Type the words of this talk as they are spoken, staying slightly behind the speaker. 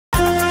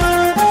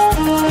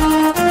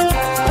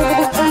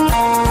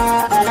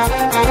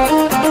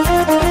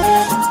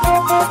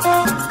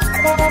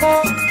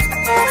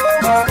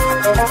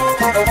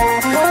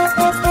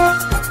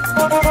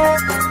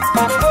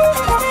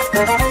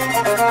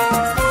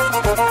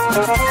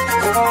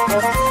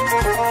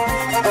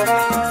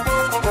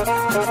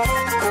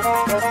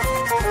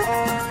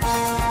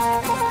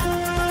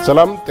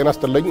ሰላም ጤና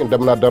ይስጥልኝ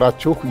እንደምን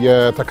አደራችሁ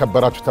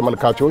የተከበራችሁ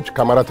ተመልካቾች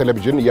ከአማራ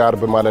ቴሌቪዥን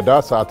የአርብ ማለዳ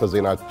ሰዓተ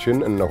ዜናችን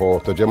እነሆ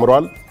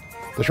ተጀምሯል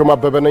ተሾማ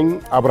አበበ ነኝ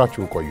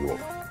አብራችሁን ቆዩ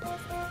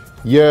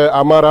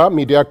የአማራ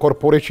ሚዲያ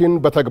ኮርፖሬሽን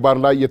በተግባር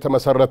ላይ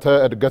የተመሰረተ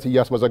እድገት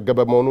ያስመዘገበ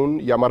መሆኑን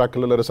የአማራ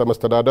ክልል ርዕሰ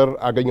መስተዳድር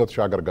አገኘሁ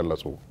ተሻገር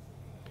ገለጹ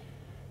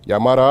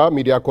የአማራ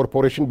ሚዲያ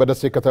ኮርፖሬሽን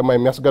በደሴ ከተማ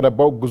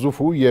የሚያስገነባው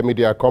ግዙፉ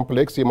የሚዲያ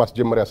ኮምፕሌክስ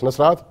የማስጀመሪያ ስነ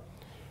ስርዓት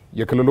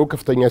የክልሉ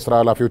ከፍተኛ የሥራ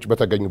ኃላፊዎች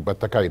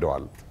በተገኙበት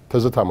ተካሂደዋል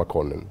ትዝታ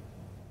መኮንን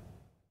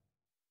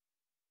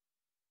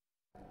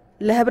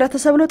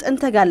ለህብረተሰቡ ለውጥ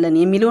እንተጋለን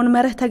የሚለውን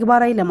መርህ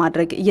ተግባራዊ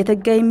ለማድረግ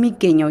እየተጋ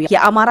የሚገኘው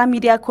የአማራ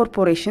ሚዲያ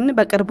ኮርፖሬሽን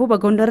በቅርቡ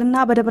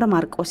በጎንደርና በደብረ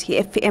ማርቆስ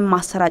የኤፍኤም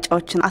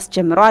ማሰራጫዎችን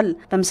አስጀምሯል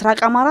በምስራቅ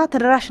አማራ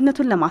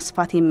ተደራሽነቱን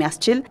ለማስፋት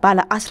የሚያስችል ባለ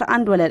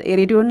 11 ወለል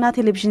የሬዲዮና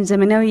ቴሌቪዥን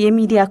ዘመናዊ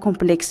የሚዲያ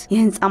ኮምፕሌክስ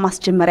የህንጻ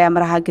ማስጀመሪያ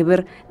መርሃ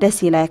ግብር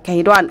ደሴ ላይ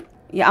ያካሂዷል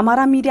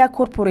የአማራ ሚዲያ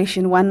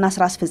ኮርፖሬሽን ዋና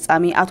ስራ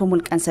አስፈጻሚ አቶ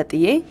ሙልቀን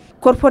ሰጥዬ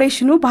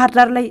ኮርፖሬሽኑ ባህር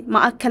ዳር ላይ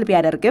ማዕከል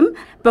ቢያደርግም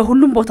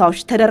በሁሉም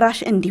ቦታዎች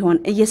ተደራሽ እንዲሆን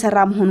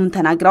እየሰራ መሆኑን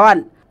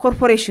ተናግረዋል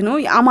ኮርፖሬሽኑ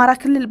የአማራ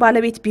ክልል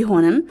ባለቤት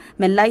ቢሆንም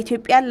መላ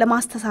ኢትዮጵያን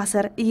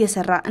ለማስተሳሰር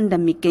እየሰራ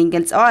እንደሚገኝ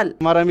ገልጸዋል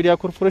አማራ ሚዲያ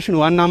ኮርፖሬሽን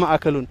ዋና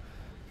ማዕከሉን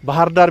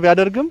ባህር ዳር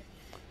ቢያደርግም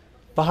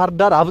ባህር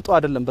ዳር አብጦ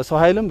አይደለም በሰው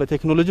ኃይልም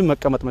በቴክኖሎጂ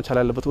መቀመጥ መቻል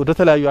ያለበት ወደ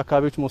ተለያዩ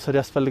አካባቢዎች መውሰድ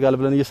ያስፈልጋል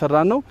ብለን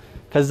እየሰራን ነው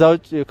ከዛው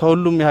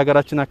ከሁሉም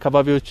የሀገራችን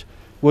አካባቢዎች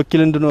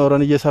ወኪል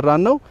እንድኖረን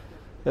እየሰራን ነው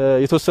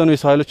የተወሰኑ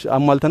የሰው ኃይሎች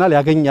አሟልተናል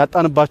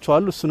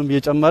ያጣንባቸዋል እሱንም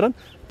እየጨመረን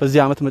በዚህ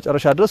አመት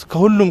መጨረሻ ድረስ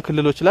ከሁሉም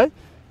ክልሎች ላይ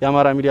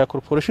የአማራ ሚዲያ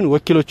ኮርፖሬሽን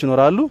ወኪሎች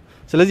ይኖራሉ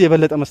ስለዚህ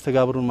የበለጠ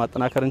መስተጋብሩን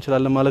ማጠናከር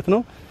እንችላለን ማለት ነው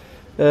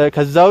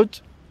ከዛው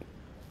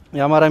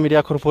የአማራ ሚዲያ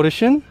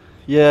ኮርፖሬሽን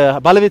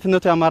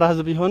የባለቤትነቱ የአማራ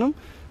ህዝብ ይሆንም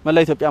መላ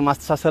ኢትዮጵያ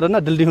ማስተሳሰርና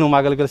ድልድይ ሆኖ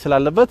ማገልገል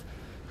ስላለበት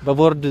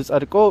በቦርድ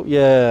ጸድቆ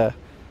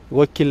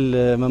የወኪል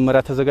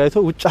መመሪያ ተዘጋጅቶ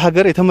ውጭ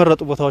ሀገር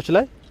የተመረጡ ቦታዎች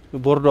ላይ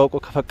ቦርዱ አውቆ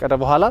ከፈቀደ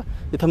በኋላ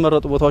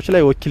የተመረጡ ቦታዎች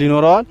ላይ ወኪል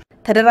ይኖራል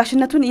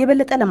ተደራሽነቱን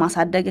የበለጠ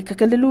ለማሳደግ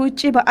ከክልሉ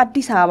ውጪ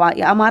በአዲስ አበባ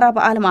የአማራ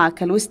በዓል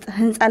ማዕከል ውስጥ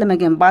ህንጻ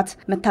ለመገንባት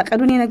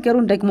መታቀዱን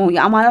የነገሩን ደግሞ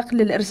የአማራ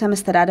ክልል ርዕሰ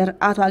መስተዳድር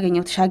አቶ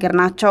አገኘሁ ተሻገር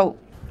ናቸው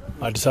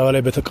አዲስ አበባ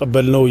ላይ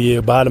በተቀበልነው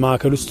የበዓል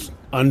ማዕከል ውስጥ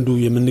አንዱ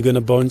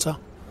የምንገነባው ህንጻ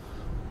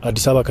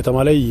አዲስ አበባ ከተማ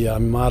ላይ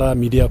የአማራ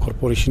ሚዲያ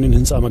ኮርፖሬሽንን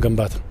ህንጻ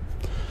መገንባት ነው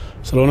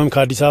ስለሆነም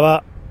ከአዲስ አበባ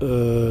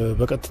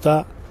በቀጥታ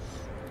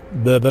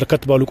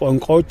በበርከት ባሉ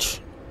ቋንቋዎች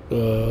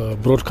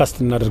ብሮድካስት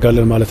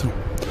እናደርጋለን ማለት ነው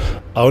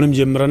አሁንም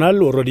ጀምረናል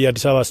ኦሬዲ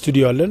አዲስ አበባ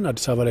ስቱዲዮ አለን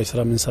አዲስ አበባ ላይ ስራ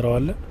ምንሰራው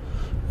አለ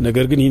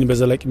ነገር ግን ይህን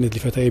በዘላቂነት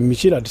ሊፈታ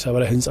የሚችል አዲስ አበባ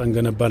ላይ ህንጻ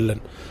እንገነባለን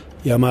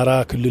የአማራ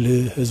ክልል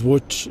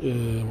ህዝቦች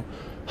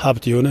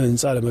ሀብት የሆነ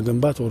ህንጻ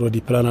ለመገንባት ኦሬዲ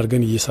ፕላን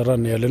አድርገን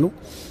እየሰራን ያለነው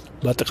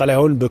በአጠቃላይ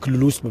አሁን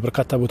በክልሉ ውስጥ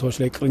በበርካታ ቦታዎች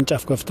ላይ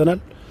ቅርንጫፍ ከፍተናል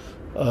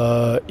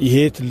ይሄ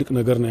ትልቅ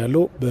ነገር ነው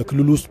ያለው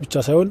በክልሉ ውስጥ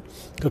ብቻ ሳይሆን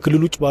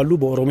ከክልሉ ውጭ ባሉ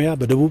በኦሮሚያ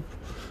በደቡብ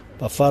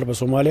በአፋር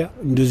በሶማሊያ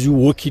እንደዚሁ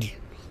ወኪል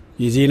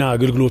የዜና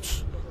አገልግሎት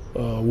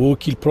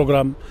ወኪል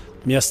ፕሮግራም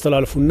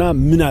የሚያስተላልፉና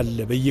ምን አለ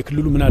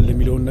በየክልሉ ምን አለ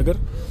የሚለውን ነገር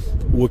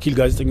ወኪል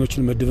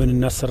ጋዜጠኞችን መድበን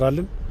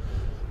እናሰራለን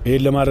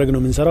ይሄን ለማድረግ ነው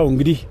የምንሰራው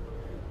እንግዲህ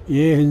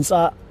ይሄ ህንጻ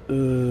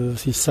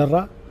ሲሰራ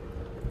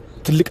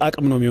ትልቅ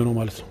አቅም ነው የሚሆነው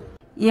ማለት ነው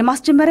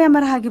የማስጀመሪያ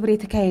መርሃ ግብር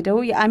የተካሄደው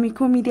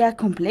የአሚኮ ሚዲያ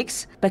ኮምፕሌክስ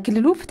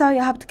በክልሉ ፍትሃዊ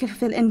የሀብት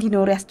ክፍፍል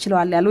እንዲኖር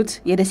ያስችላል ያሉት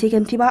የደሴ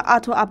ከንቲባ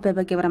አቶ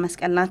አበበ ገብረ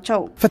መስቀል ናቸው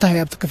ፍትሃዊ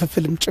የሀብት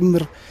ክፍፍልም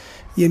ጭምር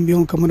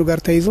የሚሆን ከመሆኑ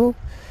ጋር ተይዞ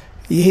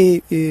ይሄ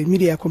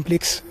ሚዲያ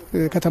ኮምፕሌክስ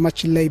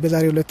ከተማችን ላይ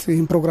በዛሬው ዕለት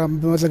ይህን ፕሮግራም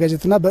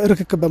በማዘጋጀትና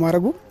በርክክብ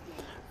በማድረጉ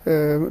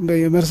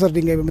የመርሰር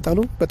ድንጋይ በመጣሉ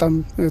በጣም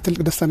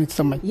ትልቅ ደስታ ነው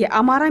የተሰማኝ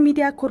የአማራ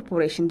ሚዲያ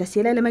ኮርፖሬሽን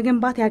ደሴ ላይ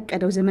ለመገንባት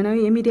ያቀደው ዘመናዊ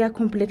የሚዲያ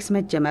ኮምፕሌክስ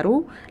መጀመሩ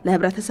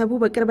ለህብረተሰቡ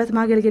በቅርበት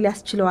ማገልገል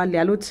ያስችላል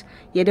ያሉት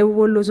የደቡብ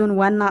ወሎ ዞን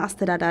ዋና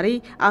አስተዳዳሪ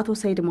አቶ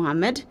ሰይድ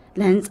መሐመድ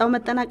ለህንጻው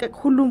መጠናቀቅ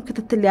ሁሉም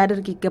ክትትል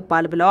ሊያደርግ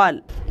ይገባል ብለዋል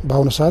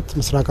በአሁኑ ሰዓት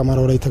ምስራቅ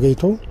አማራው ላይ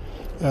ተገኝቶ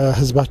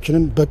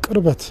ህዝባችንን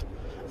በቅርበት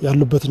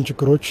ያሉበትን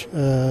ችግሮች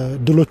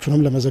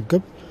ድሎቹንም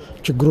ለመዘገብ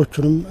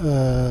ችግሮቹንም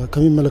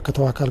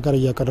ከሚመለከተው አካል ጋር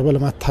ያቀርበ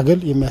ለማታገል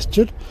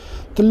የሚያስችል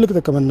ትልቅ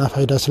ጥቅምና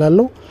ፋይዳ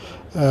ስላለው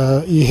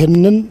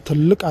ይሄንን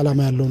ትልቅ ዓላማ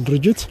ያለውን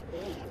ድርጅት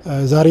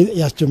ዛሬ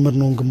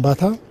ያስጀመርነውን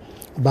ግንባታ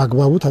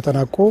በአግባቡ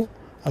ተጠናቆ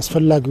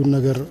አስፈላጊውን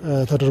ነገር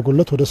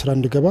ተደርጎለት ወደ ስራ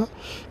እንዲገባ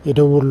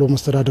የደቡብ ወሎ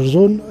መስተዳድር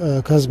ዞን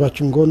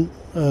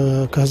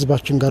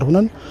ከህዝባችን ጋር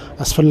ሆነን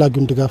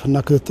አስፈላጊውን ድጋፍና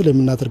ክትትል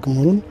የምናደርግ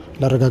መሆኑን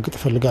ላረጋግጥ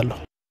እፈልጋለሁ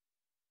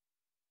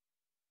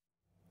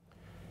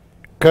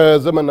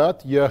ከዘመናት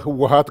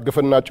የህወሓት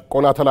ግፍና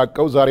ጭቆና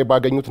ተላቀው ዛሬ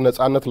ባገኙት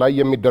ነጻነት ላይ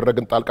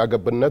የሚደረግን ጣልቃ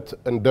ገብነት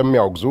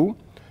እንደሚያወግዙ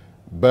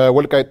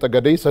በወልቃይት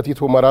ጠገዴ ሰቲት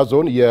ሁመራ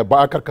ዞን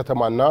የባአከር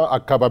ከተማና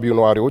አካባቢው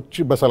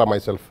ነዋሪዎች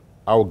በሰላማዊ ሰልፍ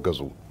አወገዙ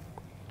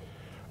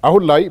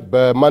አሁን ላይ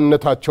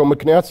በማንነታቸው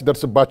ምክንያት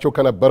ሲደርስባቸው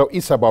ከነበረው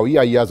ኢሰባዊ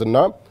አያዝና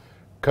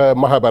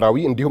ከማህበራዊ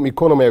እንዲሁም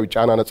ኢኮኖሚያዊ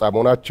ጫና ነፃ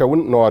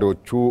መሆናቸውን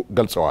ነዋሪዎቹ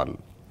ገልጸዋል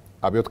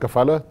አብዮት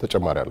ከፋለ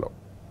ተጨማሪ አለው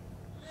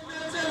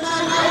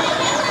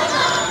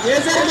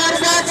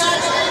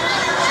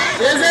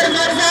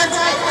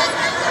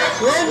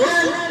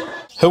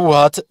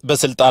ህወሓት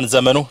በስልጣን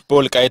ዘመኑ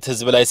በወልቃይት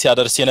ህዝብ ላይ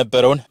ሲያደርስ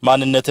የነበረውን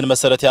ማንነትን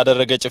መሰረት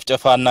ያደረገ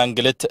ጭፍጨፋና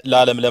እንግልት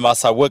ለዓለም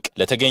ለማሳወቅ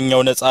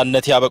ለተገኘው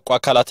ነጻነት ያበቁ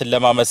አካላትን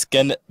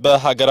ለማመስገን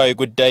በሀገራዊ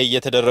ጉዳይ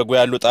እየተደረጉ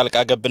ያሉ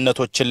ጣልቃ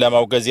ገብነቶችን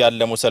ለማውገዝ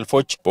ያለሙ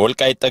ሰልፎች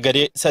በወልቃይት ጠገዴ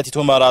ሰቲት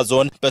ሁመራ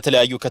ዞን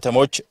በተለያዩ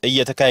ከተሞች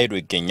እየተካሄዱ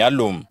ይገኛሉ።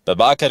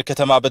 በባዕከር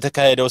ከተማ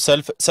በተካሄደው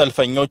ሰልፍ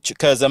ሰልፈኞች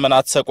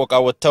ከዘመናት ሰቆቃ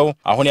ወጥተው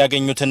አሁን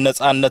ያገኙትን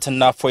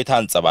ነጻነትና እፎይታ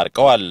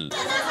አንጸባርቀዋል።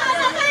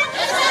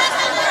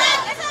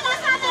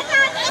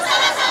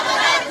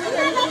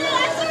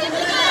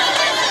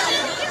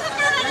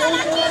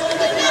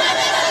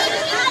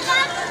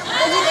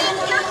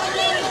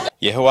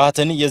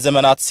 የህወሓትን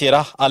የዘመናት ሴራ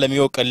ዓለም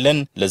ይወቅልን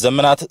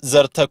ለዘመናት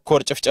ዘር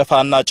ተኮር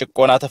ጭፍጨፋና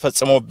ጭቆና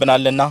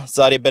ተፈጽሞብናልና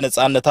ዛሬ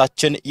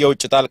በነጻነታችን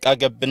የውጭ ጣልቃ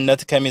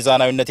ገብነት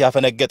ከሚዛናዊነት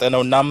ያፈነገጠ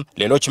ነውና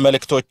ሌሎች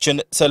መልእክቶችን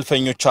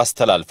ሰልፈኞች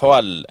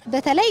አስተላልፈዋል።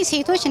 በተለይ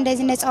ሴቶች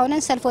እንደዚህ ነጻ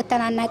ሆነን ሰልፍ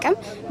ወተን አናቀም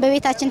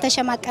በቤታችን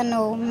ተሸማቀን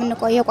ነው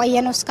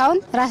የቆየነው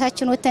እስካሁን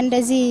ራሳችን ወተን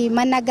እንደዚህ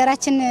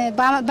መናገራችን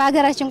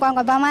በአገራችን ቋንቋ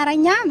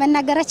በአማርኛ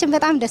መናገራችን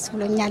በጣም ደስ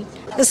ብሎኛል።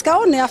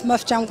 እስካሁን ያፍ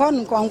መፍቻ እንኳን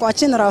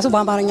ቋንቋችን ራሱ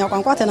በአማርኛ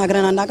ቋንቋ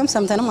ተናግረን አናቀም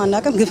ሰምተንም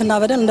አናቀም ግፍና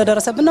በደል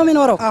እንደደረሰብን ነው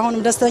የሚኖረው።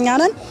 አሁንም ደስተኛ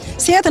ነን።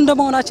 ሴት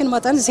እንደመሆናችን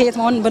መጠን ሴት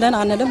መሆን ብለን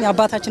አንልም።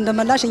 ያባታችን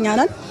እንደመላሽ እኛ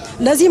ነን።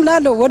 ለዚህም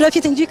ላለው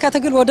ወደፊት እንጂ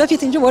ከትግል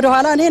ወደፊት እንጂ ወደ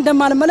ኋላ እኔ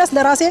እንደማልመለስ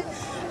ለራሴ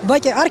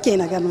በቂ አርኬ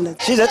ነገር ነው።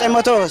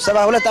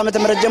 1972 ዓመተ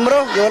ምህረት ጀምሮ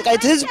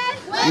የወልቃይት ህዝብ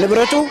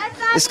ንብረቱ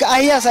እስከ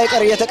አህያ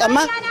ሳይቀር እየተቀማ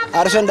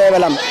አርሶ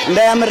እንዳይበላም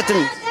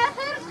እንዳያመርትም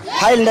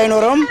ኃይል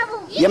እንዳይኖረውም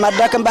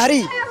የማዳከም ባህሪ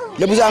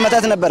ለብዙ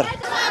ዓመታት ነበር።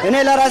 እኔ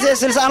ለራሴ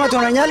 60 ዓመት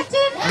ሆነኛል።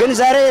 ግን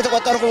ዛሬ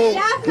የተቆጠርኩ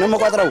ነው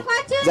መቆጥረው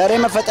ዛሬ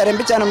መፈጠርን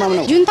ብቻ ነው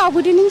ማምነው። ጁንታው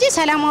ቡድን እንጂ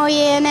ሰላማዊ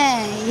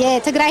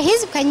የትግራይ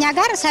ህዝብ ከኛ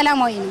ጋር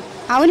ሰላማዊ ነው።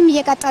 አሁንም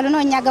እየቀጠሉ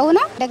ነው እኛ ጋር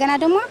ነው። እንደገና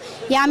ደግሞ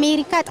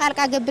የአሜሪካ ጣልቃ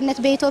ገብነት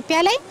በኢትዮጵያ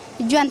ላይ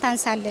እጇን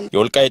ታንሳለን።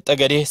 የወልቃይት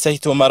ጠገዴ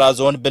ሰቲት ሁመራ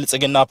ዞን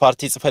ብልጽግና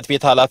ፓርቲ ጽፈት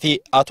ቤት ኃላፊ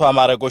አቶ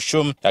አማረ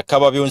ጎሹም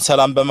የአካባቢውን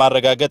ሰላም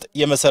በማረጋገጥ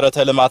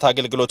የመሰረተ ልማት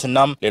አገልግሎትና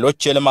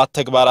ሌሎች የልማት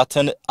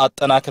ተግባራትን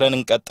አጠናክረን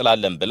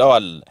እንቀጥላለን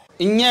ብለዋል።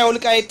 እኛ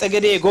የወልቃይት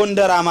ጠገዴ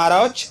ጎንደር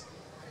አማራዎች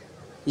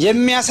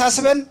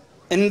የሚያሳስበን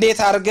እንዴት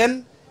አርገን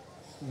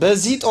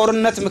በዚህ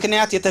ጦርነት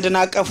ምክንያት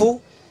የተደናቀፉ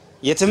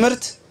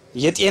የትምህርት፣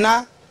 የጤና፣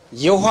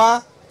 የውሃ፣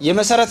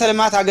 የመሰረተ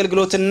ልማት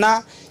አገልግሎትና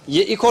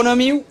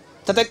የኢኮኖሚው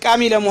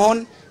ተጠቃሚ ለመሆን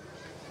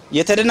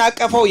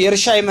የተደናቀፈው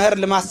የእርሻ የመኸር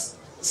ልማት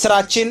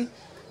ስራችን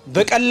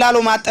በቀላሉ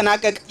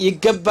ማጠናቀቅ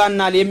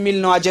ይገባናል የሚል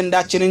ነው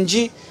አጀንዳችን እንጂ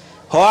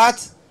ህወሓት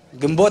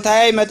ግንቦት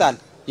 20 ይመጣል፣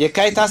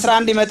 የካቲት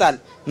 11 ይመጣል፣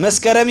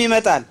 መስከረም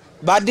ይመጣል፣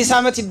 በአዲስ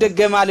ዓመት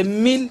ይደገማል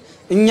የሚል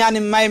እኛን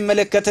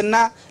የማይመለከትና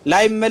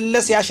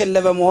ላይመለስ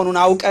ያሸለበ መሆኑን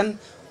አውቀን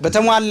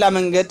በተሟላ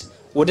መንገድ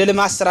ወደ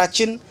ልማት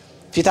ስራችን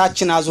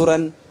ፊታችን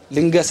አዙረን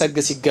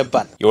ልንገሰግስ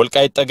ይገባል።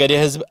 የወልቃይት ጠገዴ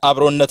ህዝብ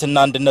አብሮነትና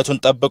አንድነቱን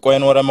ጠብቆ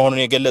የኖረ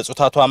መሆኑን የገለጹት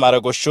አቶ አማረ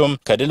ጎሹም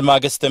ከድል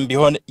ማግስትም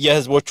ቢሆን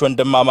የህዝቦች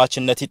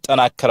ወንድማማችነት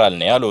ይጠናከራል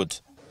ነው ያሉት።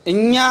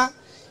 እኛ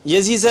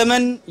የዚህ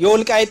ዘመን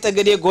የወልቃይት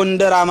ጠገዴ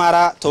ጎንደር አማራ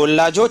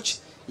ተወላጆች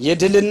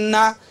የድልና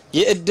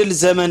የእድል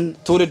ዘመን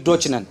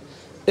ትውልዶች ነን።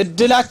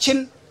 እድላችን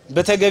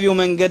በተገቢው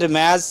መንገድ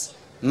መያዝ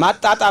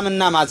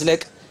ማጣጣምና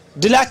ማዝለቅ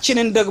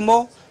ድላችንን ደግሞ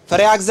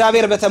ፈሪሃ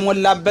እግዚአብሔር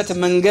በተሞላበት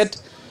መንገድ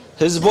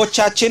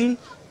ህዝቦቻችን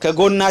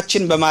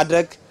ከጎናችን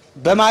በማድረግ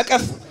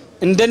በማቀፍ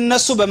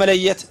እንደነሱ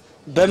በመለየት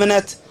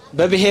በእምነት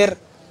በብሔር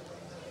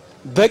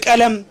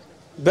በቀለም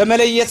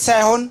በመለየት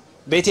ሳይሆን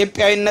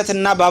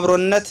በኢትዮጵያዊነትና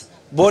በአብሮነት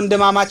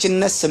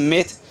በወንድማማችነት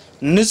ስሜት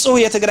ንጹህ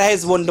የትግራይ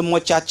ህዝብ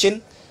ወንድሞቻችን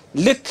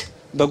ልክ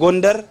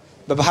በጎንደር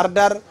በባህር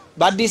ዳር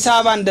በአዲስ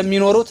አበባ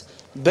እንደሚኖሩት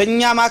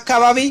በእኛም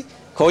አካባቢ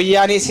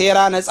ከወያኔ ሴራ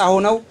ነፃ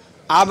ሆነው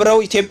አብረው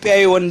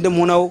ኢትዮጵያዊ ወንድም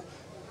ሆነው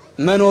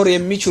መኖር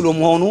የሚችሉ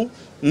መሆኑ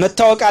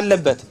መታወቅ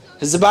አለበት።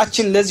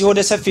 ህዝባችን ለዚህ ወደ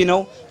ሰፊ ነው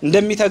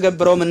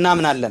እንደሚተገብረው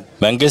እናምናለን።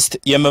 መንግስት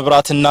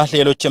የመብራትና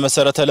ሌሎች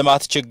የመሰረተ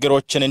ልማት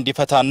ችግሮችን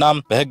እንዲፈታና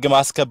በህግ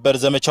ማስከበር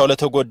ዘመቻው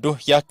ለተጎዱ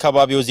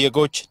የአካባቢው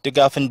ዜጎች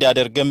ድጋፍ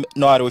እንዲያደርግም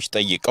ነዋሪዎች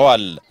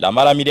ጠይቀዋል።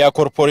 ለአማራ ሚዲያ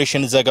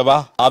ኮርፖሬሽን ዘገባ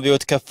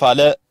አብዮት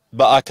ከፋለ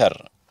በአከር።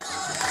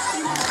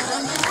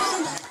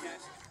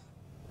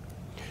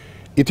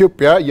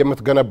 ኢትዮጵያ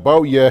የምትገነባው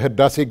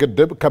የህዳሴ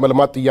ግድብ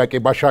ከመልማት ጥያቄ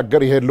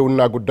ባሻገር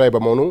የህልውና ጉዳይ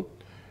በመሆኑ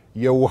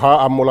የውሃ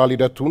አሞላል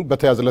ሂደቱን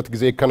በተያዘለት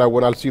ጊዜ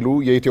ይከናወናል ሲሉ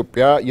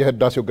የኢትዮጵያ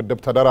የህዳሴው ግድብ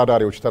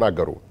ተደራዳሪዎች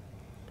ተናገሩ።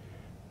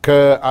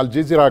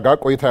 ከአልጀዚራ ጋር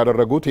ቆይታ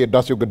ያደረጉት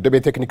የህዳሴው ግድብ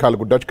የቴክኒካል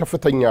ጉዳዮች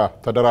ከፍተኛ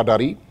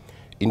ተደራዳሪ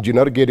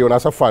ኢንጂነር ጌዲዮን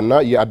አሰፋና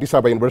የአዲስ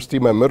አበባ ዩኒቨርሲቲ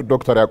መምህር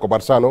ዶክተር ያዕቆብ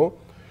አርሳኖ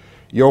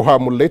የውሃ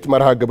ሙሌት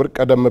መርሃ ግብር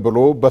ቀደም ብሎ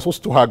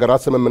በሶስቱ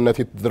ሀገራት ስምምነት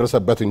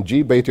የተደረሰበት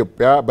እንጂ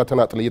በኢትዮጵያ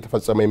በተናጥል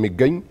እየተፈጸመ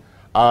የሚገኝ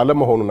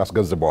አለመሆኑን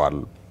አስገንዝበዋል።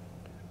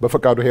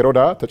 በፈቃዱ ሄሮዳ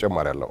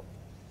ተጨማሪ ያለው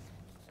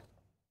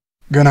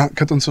ገና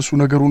ከጥንስሱ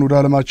ነገሩን ወደ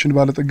ዓለማችን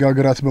ባለጠጋ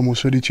ሀገራት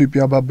በመውሰድ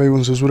ኢትዮጵያ በአባይ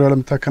ወንዝ ዙሪያ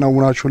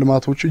ለምታከናውናቸው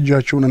ልማቶች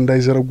እጃቸውን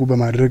እንዳይዘረጉ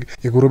በማድረግ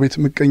የጎረቤት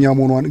ምቀኛ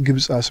መሆኗን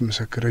ግብጽ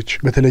አስመሰከረች።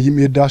 በተለይም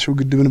የህዳሴው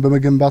ግድብን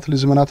በመገንባት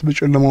ለዘመናት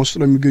በጨለማ ውስጥ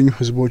ለሚገኙ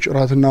ህዝቦች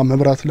ራትና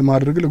መብራት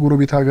ለማድረግ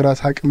ለጎረቤት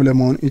ሀገራት አቅም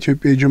ለመሆን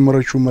ኢትዮጵያ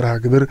የጀመረችው መርሃ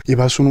ግብር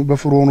የባሱኑ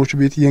በፍርዖኖች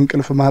ቤት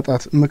የእንቅልፍ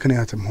ማጣት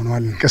ምክንያትም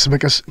ሆኗል። ቀስ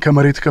በቀስ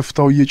ከመሬት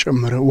ከፍታው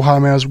እየጨመረ ውሃ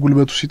መያዝ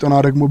ጉልበቱ ሲጠና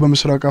ደግሞ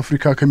በምስራቅ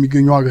አፍሪካ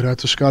ከሚገኙ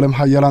ሀገራት እስከ ዓለም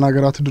ሀያላን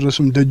ሀገራት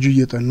ድረስም ደጅ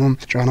እየጠኑ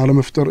ጫና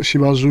መፍጠር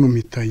ሲባዙኑ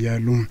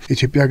ይታያሉ።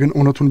 ኢትዮጵያ ግን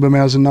እውነቱን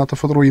በመያዝና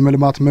ተፈጥሮ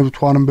የመልማት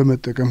መብቷንም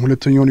በመጠቀም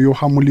ሁለተኛውን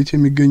የውሃ ሙሊት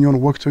የሚገኘውን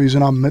ወቅታዊ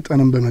ዝናብ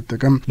መጠንን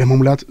በመጠቀም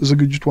ለመሙላት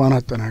ዝግጅቷን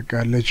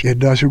አጠናቃለች።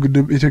 የህዳሴው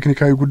ግድብ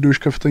የቴክኒካዊ ጉዳዮች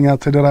ከፍተኛ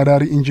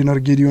ተደራዳሪ ኢንጂነር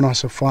ጌዲዮን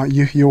አሰፋ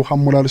ይህ የውሃ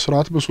ሙላል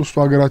ስርዓት በሶስቱ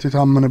ሀገራት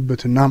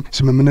የታመነበትና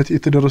ስምምነት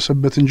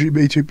የተደረሰበት እንጂ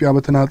በኢትዮጵያ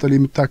በተናጠል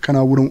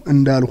የምታከናውነው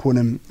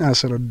እንዳልሆነም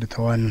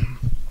አስረድተዋል።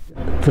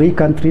 Three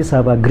countries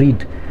have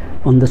agreed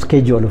on the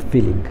schedule of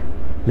filling.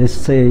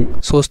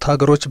 ሶስት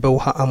ሀገሮች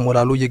በውሃ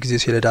አሞላሉ የጊዜ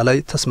ሰሌዳ ላይ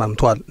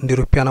ተስማምተዋል። እንደ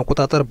ኢትዮጵያን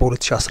አቆጣጠር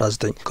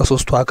በ2019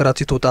 ከሶስቱ ሀገራት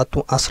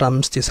የተውጣጡ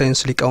 15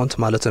 የሳይንስ ሊቃውንት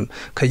ማለትም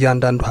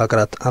ከያንዳንዱ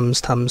ሀገራት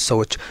 5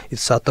 ሰዎች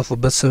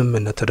የተሳተፉበት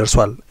ስምምነት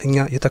ተደርሷል።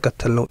 እኛ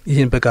የተከተልነው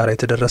ይህን በጋራ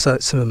የተደረሰ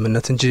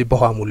ስምምነት እንጂ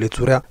በውሃ ሙሌት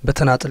ዙሪያ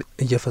በተናጠል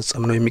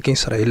እየፈጸምነው የሚገኝ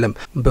ስራ የለም።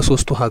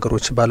 በሶስቱ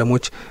ሀገሮች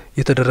ባለሙያዎች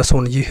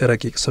የተደረሰውን ይህ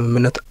ረቂቅ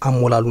ስምምነት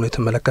አሞላሉን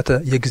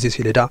የተመለከተ የጊዜ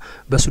ሰሌዳ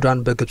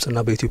በሱዳን በግብጽና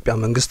በኢትዮጵያ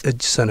መንግስት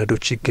እጅ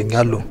ሰነዶች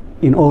ይገኛሉ።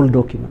 In all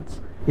documents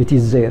it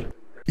is there.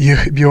 ይህ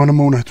ቢሆንም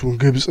እውነቱ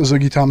ግብጽ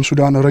ዘግይታም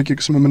ሱዳን ረቂቅ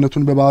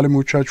ስምምነቱን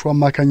በባለሙያዎቻቸው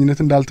አማካኝነት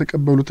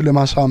እንዳልተቀበሉት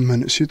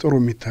ለማሳመን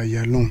ሲጥሩም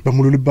ይታያሉ።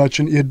 በሙሉ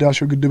ልባችን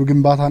የህዳሴው ግድብ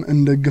ግንባታን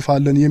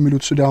እንደግፋለን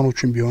የሚሉት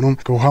ሱዳኖችም ቢሆኑም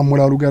ከውሃ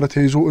ሞላሉ ጋር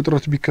ተይዞ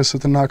እጥረት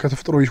ቢከሰትና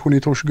ከተፈጥሯዊ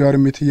ሁኔታዎች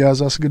ጋርም የተያያዘ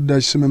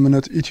አስገዳጅ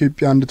ስምምነት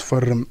ኢትዮጵያ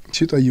እንድትፈርም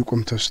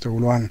ሲጠይቁም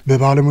ተስተውሏል።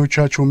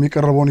 በባለሙያዎቻቸውም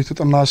የቀረበውን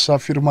የተጠና ሀሳብ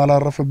ፊርማ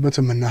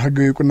አላረፈበትምና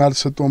ህጋዊ እውቅና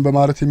አልተሰጠውም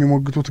በማለት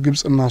የሚሞግቱት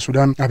ግብጽና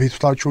ሱዳን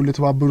አቤቱታቸውን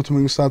ለተባበሩት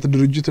መንግስታት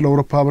ድርጅት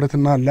ለአውሮፓ ህብረትና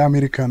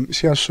ለአሜሪካም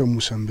ሲያሰሙ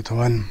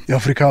ሰንብተዋል።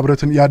 የአፍሪካ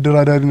ህብረትን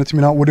የአደራዳሪነት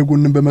ሚና ወደ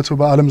ጎንም በመተው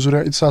በዓለም ዙሪያ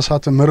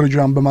የተሳሳተ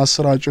መረጃን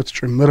በማሰራጨት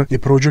ጭምር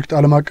የፕሮጀክት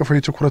ዓለም አቀፋዊ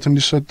ትኩረት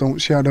እንዲሰጠው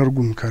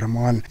ሲያደርጉም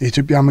ከርመዋል።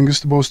 የኢትዮጵያ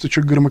መንግስት በውስጥ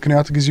ችግር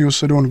ምክንያት ጊዜ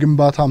የወሰደውን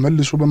ግንባታ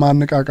መልሶ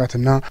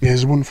በማነቃቃትና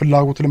የህዝቡን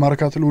ፍላጎት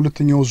ለማርካት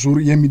ለሁለተኛው ዙር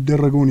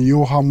የሚደረገውን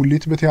የውሃ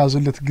ሙሌት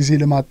በተያዘለት ጊዜ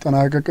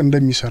ለማጠናቀቅ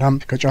እንደሚሰራም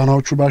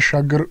ከጫናዎቹ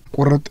ባሻገር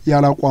ቆረጥ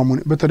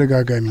ያላቋሙን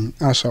በተደጋጋሚ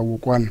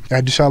አሳውቋል።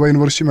 የአዲስ አበባ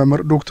ዩኒቨርሲቲ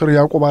መምህር ዶክተር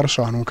ያዕቆብ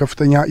አርሳኖ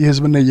ከፍተኛ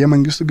የህዝብና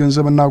የመንግስት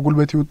ገንዘብና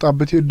ጉልበት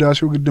የወጣበት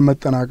የህዳሴው ግድብ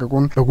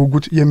መጠናቀቁን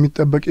በጉጉት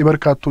የሚጠበቅ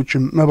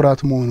የበርካቶችም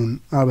መብራት መሆኑን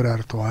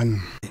አብራርተዋል።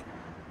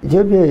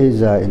 Ethiopia is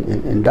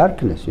in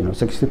darkness.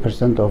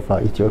 60% of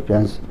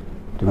Ethiopians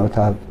do not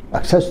have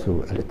access to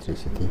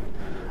electricity.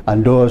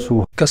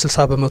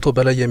 ከ60 በመቶ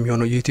በላይ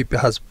የሚሆነው የኢትዮጵያ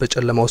ህዝብ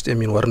በጨለማ ውስጥ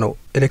የሚኖር ነው።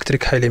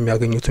 ኤሌክትሪክ ኃይል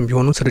የሚያገኙትም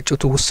ቢሆኑ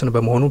ስርጭቱ ውስን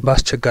በመሆኑ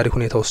በአስቸጋሪ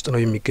ሁኔታ ውስጥ ነው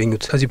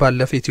የሚገኙት። ከዚህ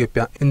ባለፈ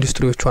ኢትዮጵያ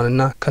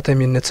ኢንዱስትሪዎቿንና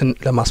ከተሜነትን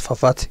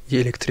ለማስፋፋት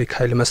የኤሌክትሪክ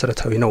ኃይል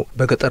መሰረታዊ ነው።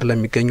 በገጠር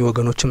ለሚገኙ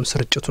ወገኖችም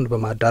ስርጭቱን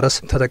በማዳረስ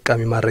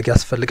ተጠቃሚ ማድረግ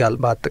ያስፈልጋል።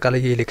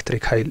 በአጠቃላይ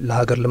የኤሌክትሪክ ኃይል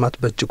ለሀገር ልማት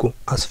በእጅጉ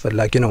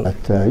አስፈላጊ ነው።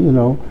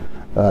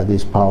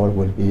 This power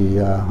will be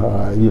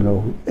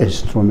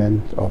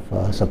instrument of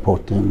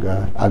supporting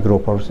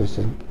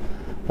agro-processing.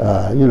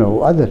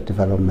 Other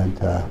development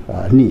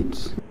needs.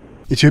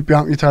 ኢትዮጵያ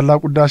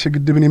የታላቁ ህዳሴ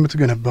ግድብን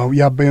የምትገነባው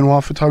የአባይን ውሃ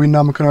ፍትሃዊና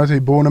ምክንያታዊ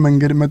በሆነ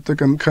መንገድ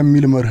መጠቀም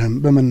ከሚል መርህም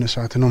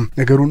በመነሳት ነው።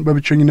 ነገሩን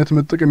በብቸኝነት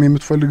መጠቀም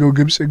የምትፈልገው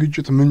ግብጽ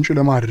የግጭት ምንጭ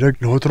ለማድረግ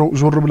ለወትሮው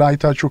ዞር ብላ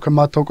አይታቸው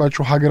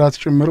ከማታውቃቸው ሀገራት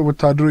ጭምር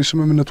ወታደራዊ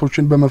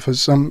ስምምነቶችን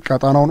በመፈጸም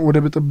ቀጣናውን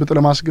ወደ ብጥብጥ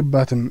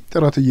ለማስገባትም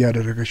ጥረት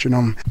እያደረገች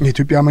ነው።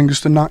 የኢትዮጵያ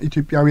መንግስትና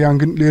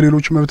ኢትዮጵያውያን ግን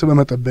ለሌሎች መብት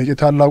በመጠበቅ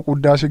የታላቁ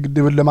ህዳሴ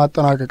ግድብን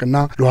ለማጠናቀቅና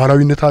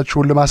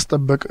ሉዓላዊነታቸውን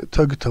ለማስጠበቅ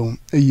ተግተው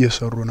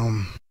እየሰሩ ነው።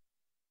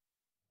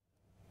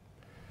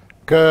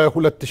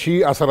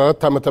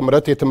 ከ2014 ዓ.ም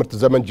የትምህርት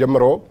ዘመን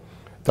ጀምሮ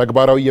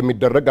ተግባራዊ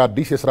የሚደረግ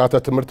አዲስ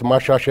የሥርዓተ ትምህርት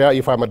ማሻሻያ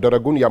ይፋ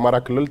መደረጉን የአማራ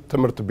ክልል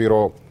ትምህርት ቢሮ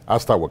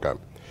አስታወቀ።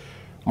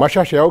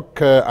 ማሻሻያው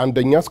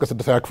ከአንደኛ እስከ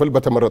 6ኛ ክፍል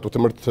በተመረጡ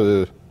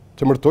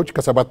ትምህርቶች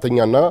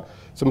ከ7ኛና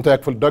 8ኛ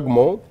ክፍል ደግሞ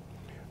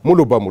ሙሉ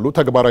በሙሉ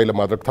ተግባራዊ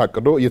ለማድረግ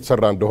ታቅዶ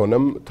እየተሰራ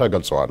እንደሆነም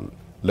ተገልጿል።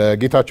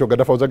 ለጌታቸው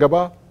ገደፈው ዘገባ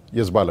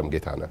የዝባለም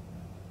ጌታነህ።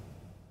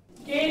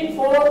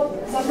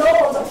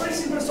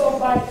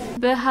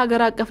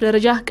 በሀገር አቀፍ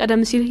ደረጃ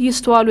ቀደም ሲል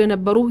ይስተዋሉ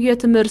የነበሩ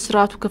የትምህርት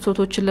ስርዓቱ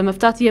ክፍተቶችን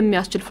ለመፍታት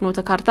የሚያስችል ፍኖተ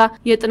ካርታ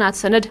የጥናት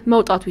ሰነድ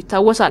መውጣቱ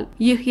ይታወሳል።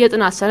 ይህ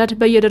የጥናት ሰነድ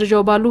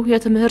በየደረጃው ባሉ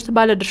የትምህርት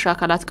ባለድርሻ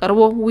አካላት ቀርቦ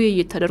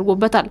ውይይት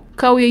ተደርጎበታል።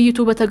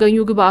 ከውይይቱ በተገኙ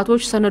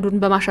ግብአቶች ሰነዱን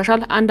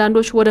በማሻሻል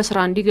አንዳንዶች ወደ ስራ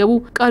እንዲገቡ፣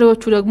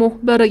 ቀሪዎቹ ደግሞ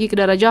በረቂቅ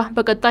ደረጃ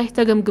በቀጣይ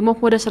ተገምግመው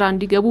ወደ ስራ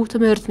እንዲገቡ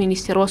ትምህርት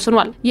ሚኒስቴር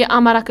ወስኗል።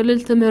 የአማራ ክልል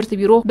ትምህርት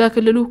ቢሮ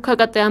በክልሉ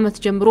ከቀጣይ ዓመት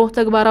ጀምሮ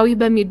ተግባራዊ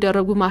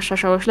በሚደረጉ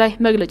ማሻሻያዎች ላይ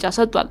መግለጫ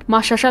ሰጥቷል።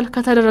 ማሻሻል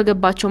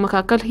ከተደረገባቸው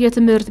መካከል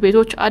የትምህርት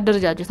ቤቶች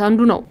አደረጃጀት አንዱ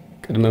ነው።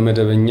 ቅድመ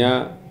መደበኛ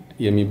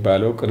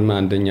የሚባለው ቅድመ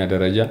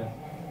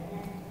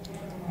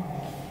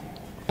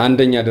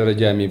አንደኛ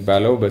ደረጃ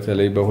የሚባለው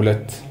በተለይ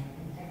በሁለት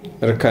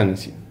እርከን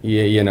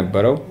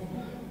የነበረው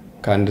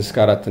ከ1 እስከ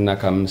 4 እና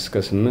ከ5 እስከ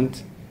 8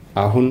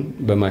 አሁን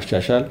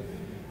በማሻሻል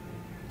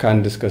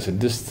ከ1 እስከ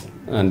 6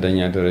 አንደኛ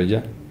ደረጃ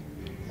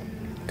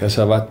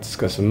ከ7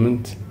 እስከ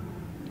 8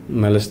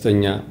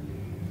 መለስተኛ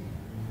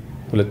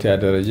ሁለተኛ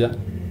ደረጃ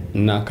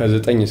እና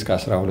ከ9 እስከ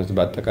 12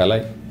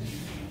 በአጠቃላይ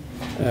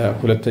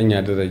ሁለተኛ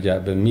ደረጃ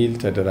በሚል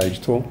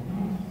ተደራጅቶ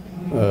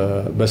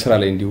በስራ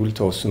ላይ እንዲውል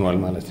ተወስኗል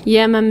ማለት ነው።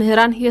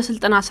 የመምህራን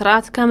የስልጠና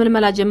ስርዓት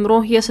ከምልመላ ጀምሮ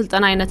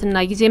የስልጠና አይነትና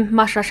ጊዜም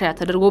ማሻሻያ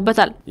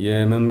ተደርጎበታል።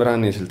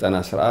 የመምህራን የስልጠና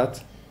ስርዓት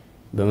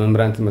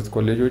በመምህራን ትምህርት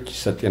ኮሌጆች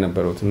ይሰጥ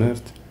የነበረው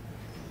ትምህርት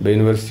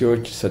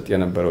በዩኒቨርሲቲዎች ይሰጥ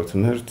የነበረው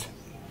ትምህርት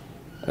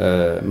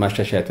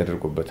ማሻሻያ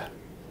ተደርጎበታል።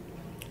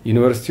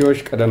 ዩኒቨርሲቲዎች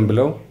ቀደም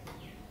ብለው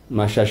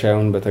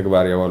ማሻሻያውን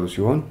በተግባር ያዋሉ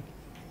ሲሆን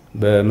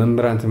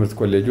በመምህራን ትምህርት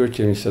ኮሌጆች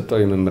የሚሰጠው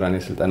የመምህራን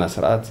የስልጠና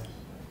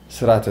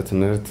ስርዓተ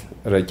ትምህርት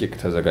ረቂቅ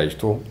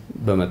ተዘጋጅቶ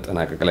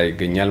በመጠናቀቅ ላይ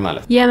ይገኛል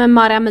ማለት ነው።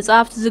 የመማሪያ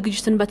መጽሐፍት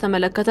ዝግጅትን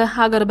በተመለከተ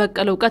ሀገር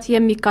በቀል ዕውቀት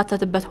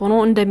የሚካተትበት ሆኖ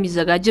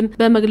እንደሚዘጋጅም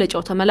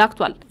በመግለጫው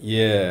ተመላክቷል።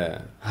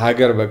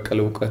 የሀገር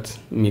በቀል ዕውቀት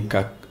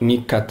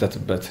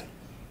የሚካተትበት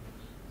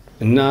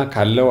እና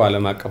ካለው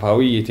ዓለም አቀፋዊ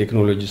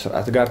የቴክኖሎጂ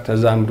ስርዓት ጋር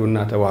ተዛምዶና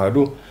ተዋህዶ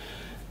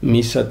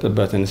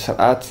የሚሰጥበትን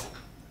ስርዓት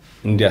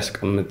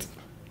እንዲያስቀምጥ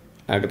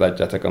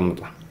አቅጣጫ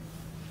ተቀምጧል።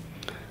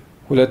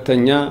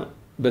 ሁለተኛ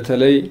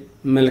በተለይ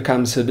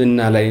መልካም ስብዕና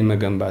ላይ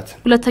መገንባት።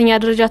 ሁለተኛ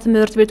ደረጃ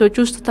ትምህርት ቤቶች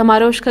ውስጥ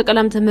ተማሪዎች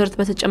ከቀለም ትምህርት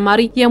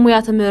በተጨማሪ የሙያ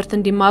ትምህርት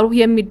እንዲማሩ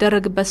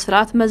የሚደረግበት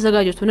ስርዓት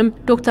መዘጋጀቱንም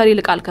ዶክተር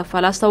ይልቃል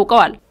ከፋለ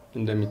አስታውቀዋል።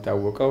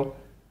 እንደሚታወቀው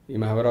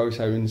የማህበራዊ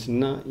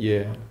ሳይንስና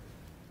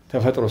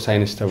የተፈጥሮ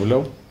ሳይንስ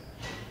ተብለው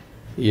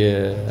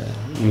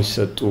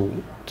የሚሰጡ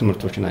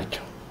ትምህርቶች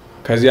ናቸው።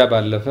 ከዚያ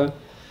ባለፈ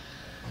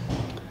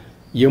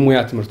የሙያ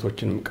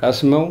ትምህርቶችንም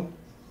ቀስመው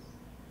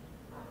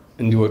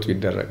እንዲወጡ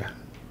ይደረጋል።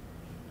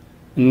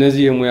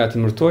 እነዚህ የሙያ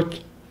ትምህርቶች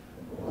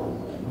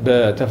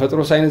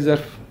በተፈጥሮ ሳይንስ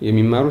ዘርፍ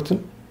የሚማሩትን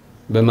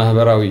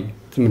በማህበራዊ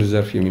ትምህርት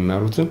ዘርፍ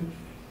የሚማሩትን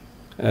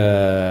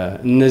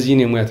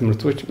እነዚህን የሙያ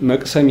ትምህርቶች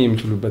መቅሰም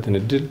የሚችሉበትን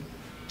እድል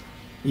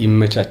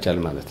ይመቻቻል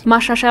ማለት ነው።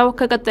 ማሻሻያው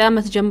ከቀጣይ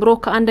ዓመት ጀምሮ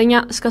ከ1ኛ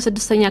እስከ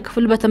 6ኛ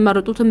ክፍል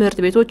በተመረጡ ትምህርት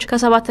ቤቶች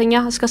ከ7ኛ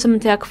እስከ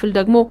 8ኛ ክፍል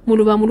ደግሞ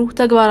ሙሉ በሙሉ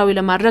ተግባራዊ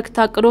ለማድረግ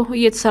ታቅዶ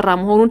እየተሰራ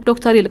መሆኑን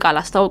ዶክተር ይልቃል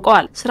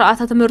አስታውቀዋል።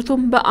 ስርዓተ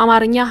ትምህርቱም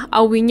በአማርኛ፣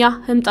 አዊኛ፣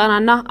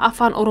 ህምጣናና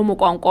አፋን ኦሮሞ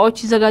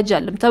ቋንቋዎች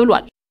ይዘጋጃልም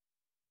ተብሏል።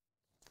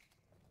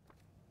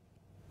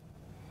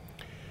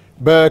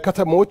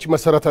 በከተሞች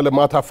መሰረተ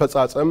ልማት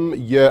አፈጻጸም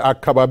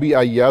የአካባቢ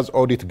አያያዝ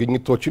ኦዲት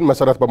ግኝቶችን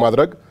መሰረት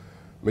በማድረግ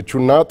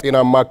ምቹና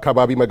ጤናማ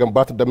አካባቢ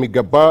መገንባት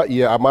እንደሚገባ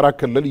የአማራ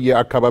ክልል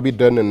የአካባቢ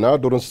ደንና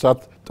ዱር እንስሳት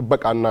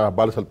ጥበቃና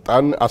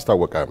ባለስልጣን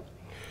አስታወቀ።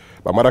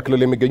 በአማራ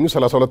ክልል የሚገኙ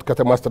 32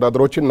 ከተማ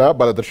አስተዳደሮችና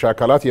ባለድርሻ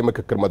አካላት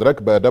የምክክር መድረክ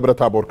በደብረ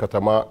ታቦር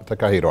ከተማ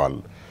ተካሂደዋል።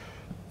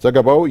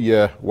 ዘገባው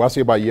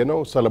የዋሴ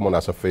ባየነው፣ ሰለሞን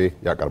አሰፌ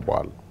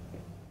ያቀርበዋል።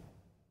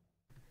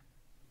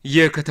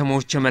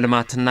 የከተሞች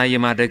የመልማትና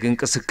የማደግ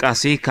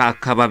እንቅስቃሴ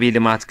ከአካባቢ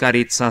ልማት ጋር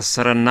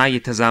የተሳሰረና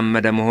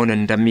የተዛመደ መሆን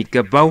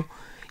እንደሚገባው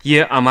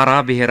የአማራ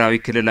ብሔራዊ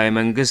ክልላዊ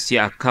መንግስት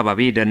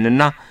የአካባቢ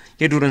ደንና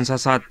የዱር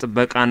እንስሳት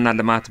ጥበቃና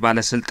ልማት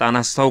ባለስልጣን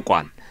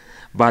አስታውቋል።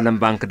 በዓለም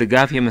ባንክ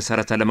ድጋፍ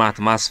የመሰረተ ልማት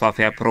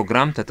ማስፋፊያ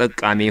ፕሮግራም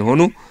ተጠቃሚ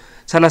የሆኑ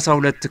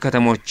 32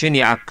 ከተሞችን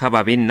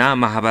የአካባቢና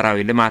ማህበራዊ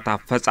ልማት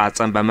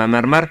አፈጻጸም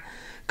በመመርመር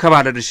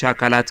ከባለድርሻ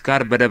አካላት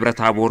ጋር በደብረ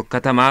ታቦር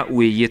ከተማ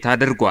ውይይት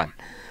አድርጓል።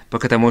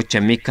 በከተሞች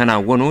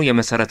የሚከናወኑ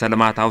የመሰረተ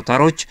ልማት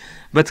አውታሮች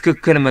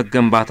በትክክል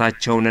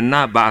መገንባታቸውንና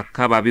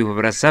በአካባቢው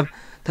ህብረተሰብ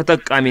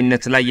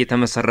ተጠቃሚነት ላይ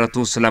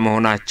የተመሰረቱ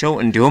ስለመሆናቸው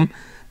እንዲሁም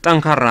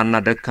ጠንካራና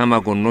ደካማ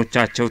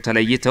ጎኖቻቸው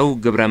ተለይተው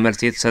ግብረ መልስ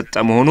የተሰጠ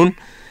መሆኑን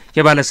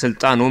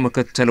የባለስልጣኑ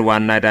ምክትል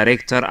ዋና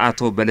ዳይሬክተር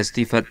አቶ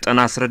በልስቲ ፈጠና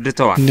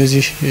አስረድተዋል።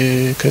 እነዚህ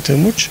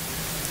ከተሞች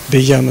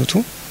በየአመቱ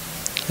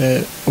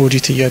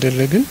ኦዲት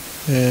እያደረግን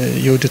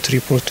የኦዲት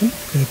ሪፖርቱን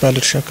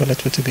ባለድርሻ አካላት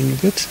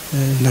በተገኙበት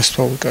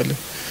እናስተዋውቃለን።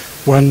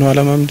 ዋናው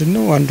ዓላማ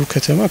ምንድነው? አንዱ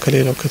ከተማ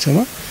ከሌላው ከተማ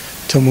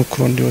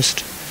ተሞክሮ እንዲወስድ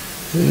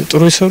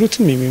ጥሩ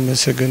ይሰሩትም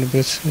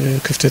የሚመሰገኑበት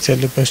ክፍተት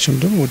ያለባቸው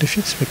ደግሞ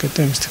ወደፊት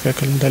በቀጣይ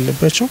መስተካከል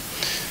እንዳለባቸው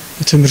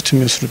ትምህርት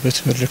የሚወስዱበት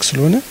መድረክ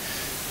ስለሆነ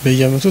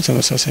በየአመቱ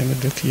ተመሳሳይ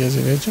መድረክ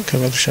እያዘጋጀን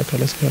ከባለድርሻ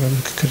አካላት ጋር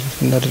ምክክር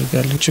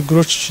እናደርጋለን።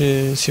 ችግሮች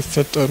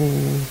ሲፈጠሩ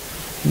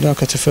እና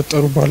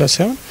ከተፈጠሩ በኋላ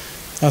ሳይሆን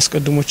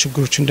አስቀድሞ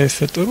ችግሮች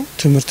እንዳይፈጠሩ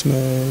ትምህርት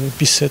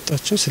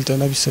ቢሰጣቸው፣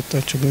 ስልጠና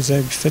ቢሰጣቸው፣ ግንዛቤ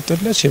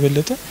ቢፈጠርላቸው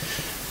የበለጠ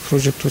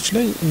ፕሮጀክቶች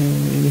ላይ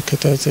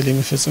የሚከታተል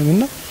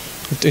የመፈጸምና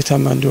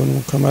ውጤታማ እንዲሆኑ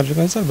ከማድረግ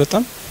አንፃር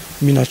በጣም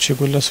ሚናቸው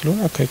የጎላ ስለሆነ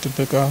አካባቢ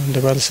ጥበቃ እንደ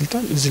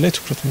ባለስልጣን እዚህ ላይ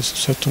ትኩረት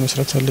ሰጥቶ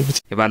መስራት አለበት።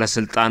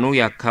 የባለስልጣኑ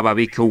የአካባቢ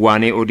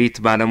ክዋኔ ኦዲት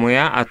ባለሙያ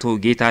አቶ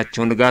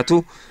ጌታቸው ንጋቱ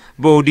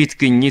በኦዲት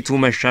ግኝቱ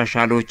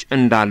መሻሻሎች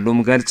እንዳሉም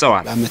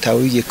ገልጸዋል። አመታዊ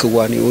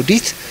የክዋኔ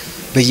ኦዲት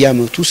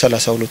በየአመቱ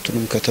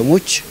 32ቱንም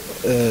ከተሞች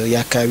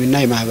የአካባቢና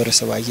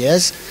የማህበረሰብ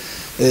አያያዝ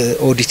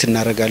ኦዲት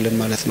እናደርጋለን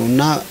ማለት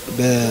ነውና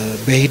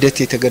በሂደት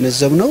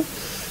የተገነዘብነው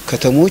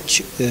ከተሞች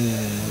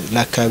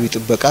ለአካባቢ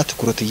ጥበቃ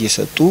ትኩረት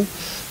እየሰጡ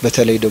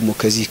በተለይ ደግሞ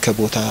ከዚህ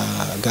ከቦታ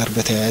ጋር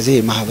በተያያዘ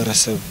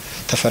የማህበረሰብ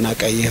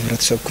ተፈናቃይ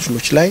የህብረተሰብ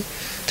ክፍሎች ላይ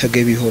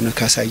ተገቢ የሆነ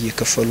ካሳ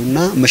እየከፈሉና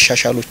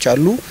መሻሻሎች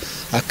አሉ።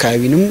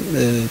 አካባቢንም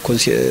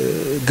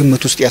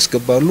ግምት ውስጥ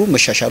ያስገባሉ።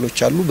 መሻሻሎች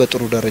አሉ።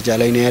 በጥሩ ደረጃ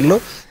ላይ ነው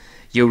ያለው።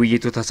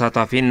 የውይይቱ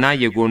ተሳታፊና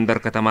የጎንደር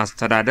ከተማ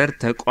አስተዳደር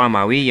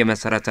ተቋማዊ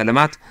የመሰረተ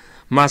ልማት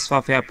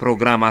ማስፋፊያ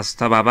ፕሮግራም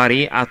አስተባባሪ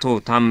አቶ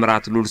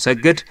ታምራት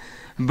ሉልሰግድ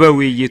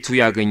በውይይቱ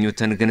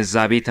ያገኙትን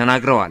ግንዛቤ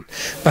ተናግረዋል።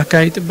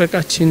 በአካባቢ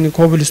ጥበቃችን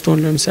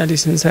ኮብልስቶን ለምሳሌ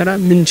ስንሰራ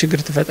ምን ችግር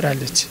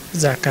ትፈጥራለች?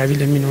 እዛ አካባቢ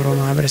ለሚኖረው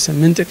ማህበረሰብ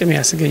ምን ጥቅም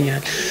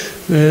ያስገኛል?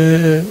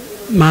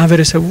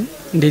 ማህበረሰቡ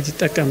እንዴት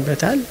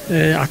ይጠቀምበታል?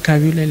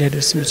 አካባቢው ላይ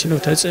ሊያደርስ የሚችለው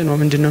ተጽዕኖ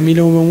ምንድነው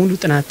የሚለው በሙሉ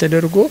ጥናት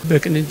ተደርጎ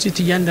በቅንጅት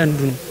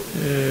እያንዳንዱን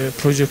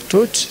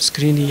ፕሮጀክቶች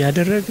ስክሪን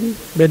እያደረግን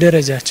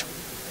በደረጃቸው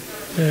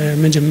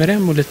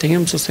መጀመሪያም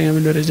ሁለተኛም ሶስተኛም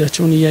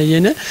ደረጃቸውን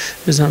እያየነ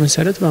በዛ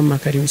መሰረት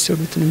በአማካሪ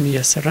የሚሰሩትንም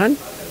እያሰራን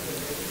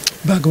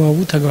በአግባቡ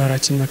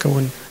ተግባራችን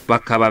መከወን።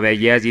 በአካባቢ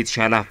አያያዝ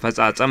የተሻለ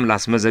አፈጻጸም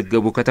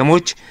ላስመዘገቡ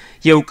ከተሞች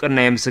የእውቅና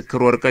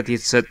የምስክር ወረቀት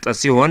የተሰጠ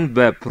ሲሆን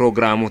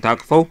በፕሮግራሙ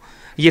ታቅፈው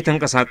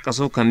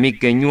እየተንቀሳቀሱ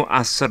ከሚገኙ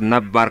 10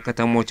 ነባር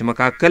ከተሞች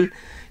መካከል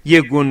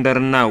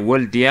የጎንደርና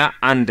ወልዲያ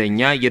አንደኛ፣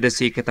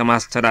 የደሴ ከተማ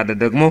አስተዳደር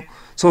ደግሞ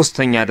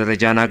 3ኛ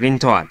ደረጃን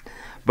አግኝተዋል።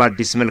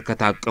 በአዲስ መልክ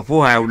ከታቀፉ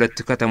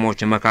 22 ከተሞች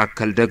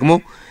መካከል ደግሞ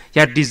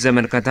የአዲስ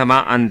ዘመን ከተማ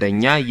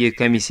አንደኛ፣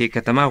 የከሚሴ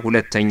ከተማ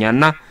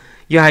 2ኛና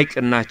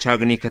የሃይቅና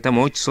ቻግኒ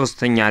ከተሞች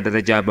 3ኛ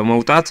ደረጃ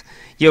በመውጣት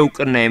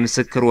የእውቅና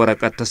የምስክር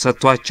ወረቀት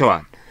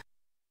ተሰጥቷቸዋል።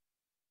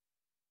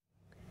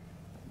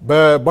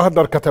 በባህር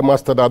ዳር ከተማ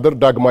አስተዳደር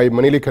ዳግማዊ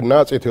ምኒልክና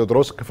አፄ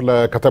ቴዎድሮስ ክፍለ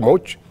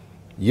ከተሞች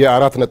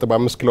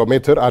የ4.5 ኪሎ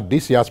ሜትር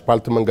አዲስ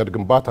የአስፓልት መንገድ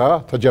ግንባታ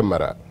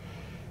ተጀመረ።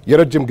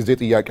 የረጅም ጊዜ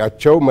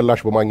ጥያቄያቸው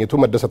ምላሽ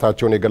በማግኘቱ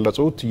መደሰታቸውን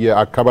የገለጹት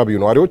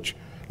የአካባቢው ነዋሪዎች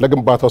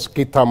ለግንባታው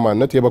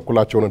ስኬታማነት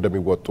የበኩላቸውን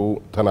እንደሚወጡ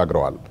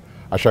ተናግረዋል።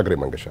 አሻግሬ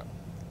መንገሻ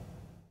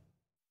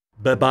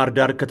በባህር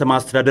ዳር ከተማ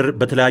አስተዳደር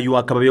በተለያዩ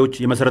አካባቢዎች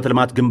የመሰረተ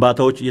ልማት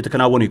ግንባታዎች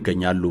እየተከናወኑ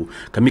ይገኛሉ።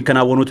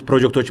 ከሚከናወኑት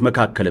ፕሮጀክቶች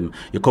መካከልም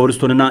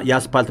የኮብልስቶንና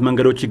የአስፓልት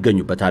መንገዶች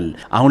ይገኙበታል።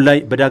 አሁን ላይ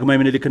በዳግማዊ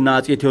ምኒልክና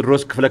አፄ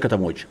ቴዎድሮስ ክፍለ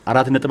ከተሞች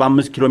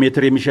 4.5 ኪሎ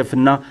ሜትር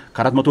የሚሸፍንና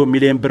ከ400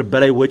 ሚሊዮን ብር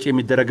በላይ ወጪ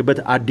የሚደረግበት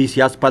አዲስ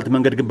የአስፓልት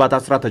መንገድ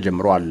ግንባታ ስራ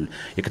ተጀምሯል።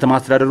 የከተማ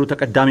አስተዳደሩ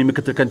ተቀዳሚ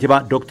ምክትል ከንቲባ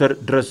ዶክተር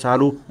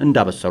ድረሳሉ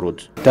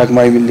እንዳበሰሩት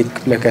ዳግማዊ ምኒልክ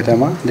ክፍለ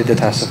ከተማ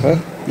ልደታ ሰፈር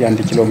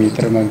የ1 ኪሎ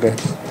ሜትር መንገድ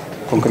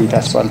ኮንክሪት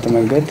አስፓልት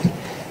መንገድ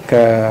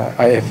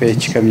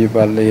ከአይኤፍኤች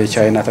ከሚባል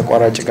የቻይና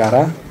ተቋራጭ ጋራ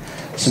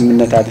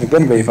ስምምነት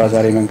አድርገን በይፋ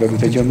ዛሬ መንገዱ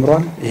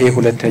ተጀምሯል። ይሄ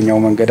ሁለተኛው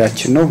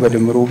መንገዳችን ነው።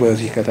 በድምሩ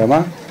በዚህ ከተማ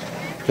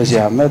በዚህ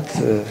አመት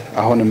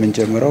አሁን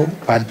የምንጀምረው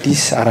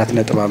አዲስ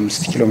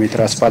 4.5 ኪሎ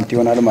ሜትር አስፋልት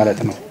ይሆናል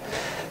ማለት ነው።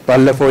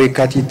 ባለፈው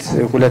የካቲት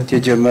 2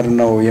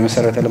 የጀመርነው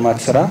የመሰረተ ልማት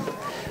ስራ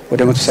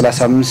ወደ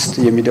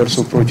 135 የሚደርሱ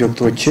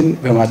ፕሮጀክቶችን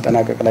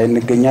በማጠናቀቅ ላይ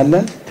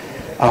እንገኛለን።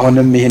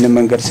 አሁንም ይህንን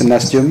መንገድ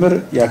ስናስጀምር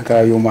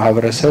የአካባቢው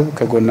ማህበረሰብ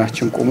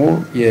ከጎናችን ቆሞ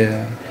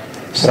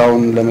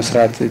የስራውን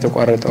ለመስራት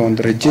የተቋረጠውን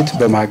ድርጅት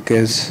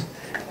በማገዝ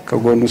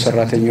ከጎኑ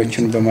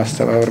ሰራተኞችን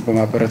በማስተባበር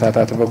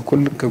በማበረታታት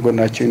በኩል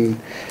ከጎናችን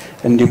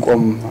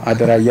እንዲቆም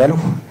አደራ እያልሁ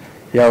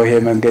ያው ይሄ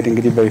መንገድ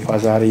እንግዲህ በይፋ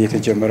ዛሬ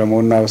የተጀመረ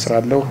መሆኑን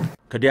አበስራለሁ።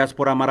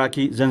 ከዲያስፖራ ማራኪ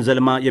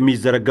ዘንዘልማ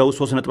የሚዘረጋው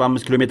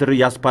 3.5 ኪሎ ሜትር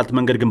የአስፓልት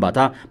መንገድ ግንባታ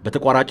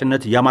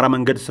በተቋራጭነት የአማራ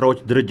መንገድ ስራዎች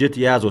ድርጅት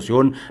የያዘው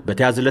ሲሆን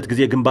በተያዘለት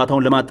ጊዜ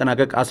ግንባታውን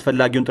ለማጠናቀቅ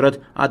አስፈላጊውን ጥረት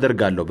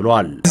አደርጋለሁ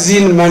ብለዋል።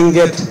 እዚህን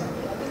መንገድ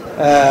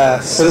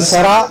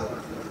ስንሰራ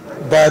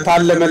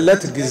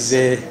በታለመለት ጊዜ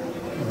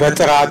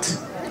በጥራት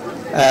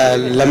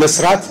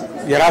ለመስራት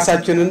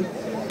የራሳችንን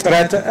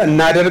ጥረት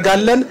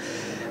እናደርጋለን።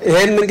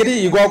 ይሄን እንግዲህ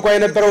ይጓጓ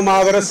የነበረው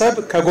ማህበረሰብ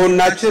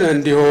ከጎናችን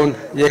እንዲሆን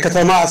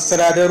የከተማ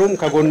አስተዳደሩም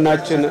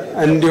ከጎናችን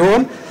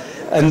እንዲሆን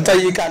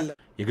እንጠይቃለን።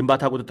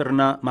 የግንባታ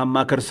ቁጥጥርና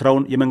ማማከር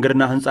ስራውን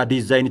የመንገድና ህንጻ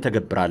ዲዛይን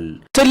ይተገብራል።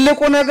 ትልቁ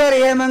ነገር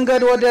ይሄ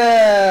መንገድ ወደ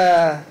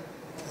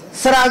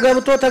ስራ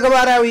ገብቶ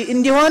ተግባራዊ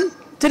እንዲሆን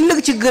ትልቅ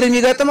ችግር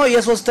የሚገጥመው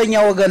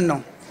የሶስተኛ ወገን ነው።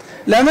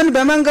 ለምን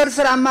በመንገድ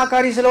ስራ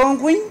አማካሪ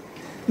ስለሆንኩኝ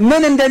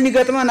ምን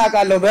እንደሚገጥመን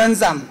አውቃለሁ።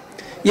 በህንጻም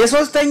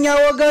የሶስተኛ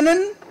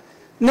ወገንን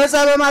ነፃ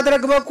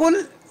በማድረግ በኩል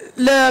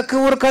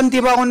ለክቡር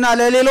ከንቲባውና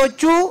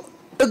ለሌሎቹ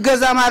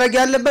እገዛ ማድረግ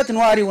ያለበት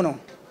ነዋሪው ነው።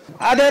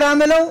 አደራ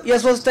ምለው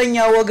የሶስተኛ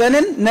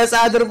ወገንን ነፃ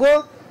አድርጎ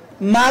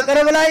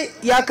ማቅረብ ላይ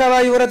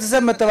የአካባቢው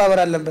ህብረተሰብ መተባበር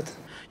አለበት።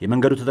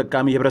 የመንገዱ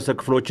ተጠቃሚ የህብረተሰብ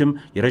ክፍሎችም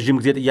የረጅም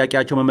ጊዜ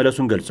ጥያቄያቸው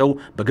መመለሱን ገልጸው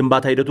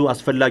በግንባታ ሂደቱ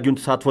አስፈላጊውን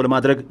ተሳትፎ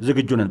ለማድረግ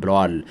ዝግጁ ነን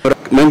ብለዋል።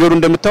 መንገዱ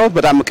እንደምታዩት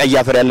በጣም ቀይ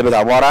አፈር ያለበት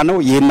አቧራ ነው።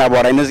 ይሄን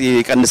አቧራ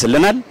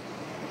ይቀንስልናል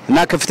እና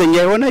ከፍተኛ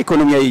የሆነ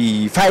ኢኮኖሚያዊ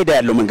ፋይዳ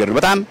ያለው መንገድ ነው።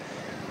 በጣም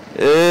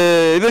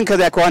ኢቭን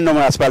ከዚያ ከዋናው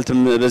አስፋልትም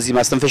በዚህ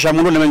ማስተንፈሻ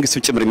ሙሉ ለመንግስት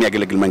ጭምር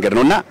የሚያገለግል መንገድ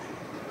ነውና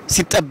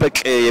ሲጠበቅ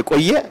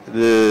የቆየ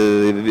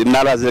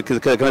ምናልባት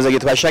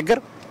ከመዘግየት ባሻገር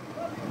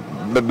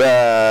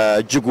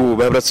በእጅጉ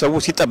በህብረተሰቡ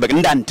ሲጠበቅ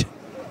እንዳንድ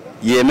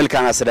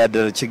የመልካም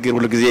አስተዳደር ችግር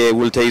ሁሉ ጊዜ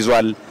ውል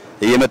ተይዟል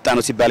የመጣ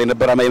ነው ሲባል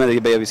የነበረ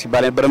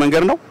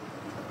መንገድ ነው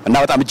እና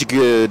በጣም እጅግ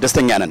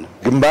ደስተኛ ነን።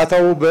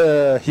 ግንባታው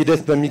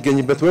በሂደት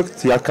በሚገኝበት ወቅት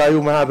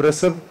የአካባቢው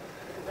ማህበረሰብ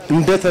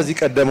እንደተዚህ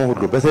ቀደመው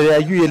ሁሉ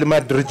በተለያዩ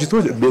የልማት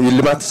ድርጅቶች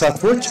የልማት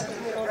ተሳትፎች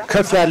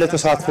ከፍ ያለ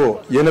ተሳትፎ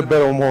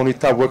የነበረው መሆኑ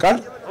ይታወቃል።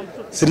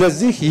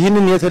 ስለዚህ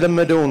ይህንን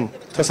የተለመደውን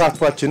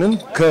ተሳትፏችንን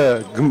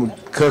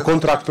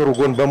ከኮንትራክተሩ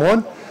ጎን በመሆን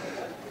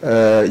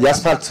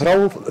የአስፋልት ስራው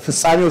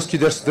ፍጻሜው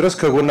እስኪደርስ ድረስ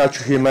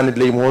ከጎናችሁ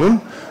የማንለይ መሆኑን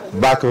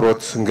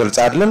በአክብሮት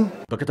እንገልጻለን።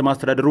 በከተማ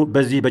አስተዳደሩ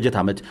በዚህ በጀት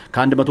ዓመት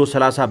ከ130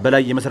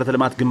 በላይ የመሰረተ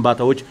ልማት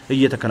ግንባታዎች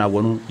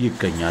እየተከናወኑ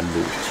ይገኛሉ።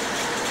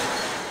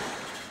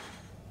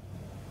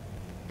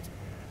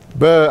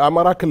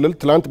 በአማራ ክልል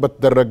ትላንት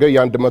በተደረገ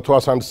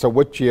የ111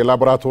 ሰዎች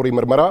የላቦራቶሪ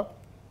ምርመራ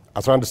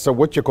 11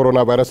 ሰዎች የኮሮና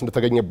ቫይረስ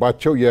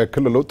እንደተገኘባቸው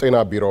የክልሉ ጤና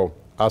ቢሮ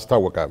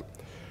አስታወቀ።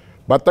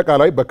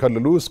 በአጠቃላይ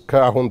በክልሉ እስከ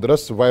አሁን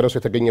ድረስ ቫይረሱ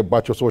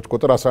የተገኘባቸው ሰዎች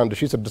ቁጥር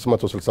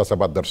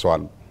 11667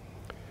 ደርሰዋል።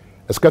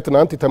 እስከ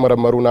ትናንት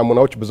የተመረመሩ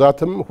ናሙናዎች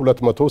ብዛትም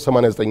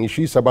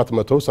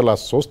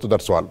 289733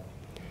 ደርሰዋል።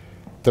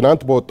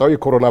 ትናንት በወጣው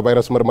የኮሮና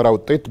ቫይረስ ምርመራ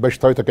ውጤት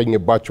በሽታው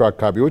የተገኘባቸው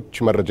አካባቢዎች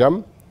መረጃም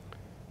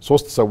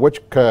 3 ሰዎች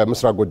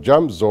ከምስራቅ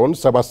ጎጃም ዞን፣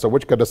 7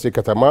 ሰዎች ከደሴ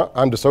ከተማ፣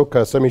 1 ሰው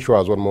ከሰሜን ሸዋ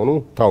ዞን መሆኑ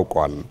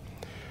ታውቋል።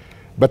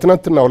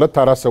 በትናንትናው ዕለት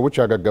 4 ሰዎች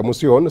ያገገሙ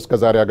ሲሆን እስከ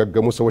ዛሬ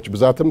ያገገሙ ሰዎች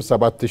ብዛትም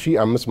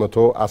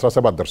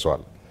 7517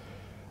 ደርሰዋል።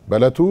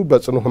 በዕለቱ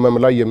በጽኑ ህመም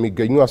ላይ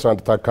የሚገኙ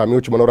 11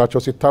 ታካሚዎች መኖራቸው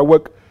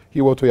ሲታወቅ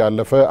ህይወቱ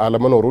ያለፈ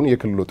አለመኖሩን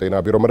የክልሉ ጤና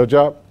ቢሮ መረጃ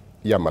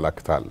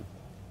ያመለክታል።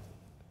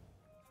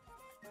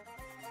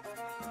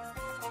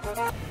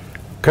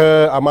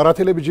 ከአማራ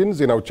ቴሌቪዥን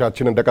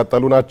ዜናዎቻችን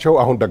እንደቀጠሉ ናቸው።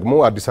 አሁን ደግሞ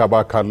አዲስ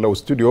አበባ ካለው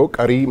ስቱዲዮ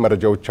ቀሪ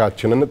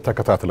መረጃዎቻችንን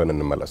ተከታትለን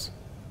እንመለስ።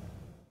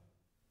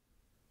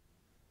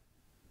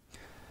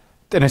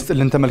 ጤና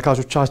ይስጥልን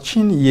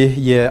ተመልካቾቻችን፣ ይህ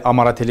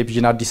የአማራ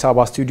ቴሌቪዥን አዲስ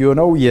አበባ ስቱዲዮ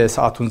ነው።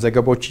 የሰዓቱን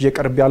ዘገባዎች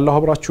እየቀርብ ያለው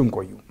አብራችሁን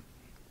ቆዩ።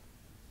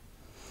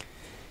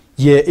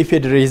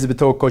 የኢፌዴሪ ህዝብ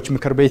ተወካዮች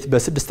ምክር ቤት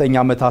በ6ኛ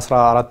ዓመት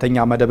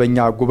 14ኛ መደበኛ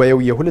ጉባኤው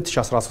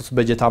የ2013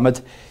 በጀት ዓመት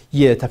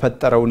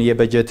የተፈጠረውን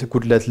የበጀት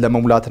ጉድለት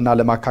ለመሙላትና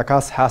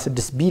ለማካካስ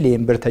 26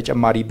 ቢሊዮን ብር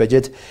ተጨማሪ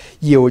በጀት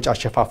የወጪ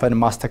አሸፋፈን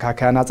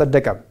ማስተካከያን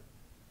አጸደቀ።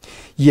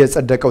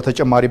 የጸደቀው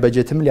ተጨማሪ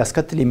በጀትም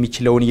ሊያስከትል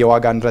የሚችለውን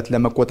የዋጋ ንረት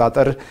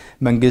ለመቆጣጠር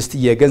መንግስት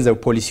የገንዘብ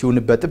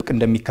ፖሊሲውን በጥብቅ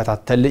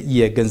እንደሚከታተል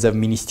የገንዘብ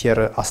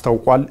ሚኒስቴር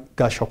አስታውቋል።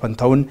 ጋሻው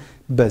ፈንታውን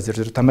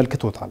በዝርዝር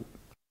ተመልክቶታል።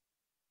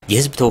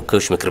 የህዝብ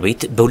ተወካዮች ምክር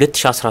ቤት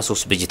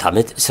በ2013 በጀት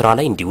ዓመት ስራ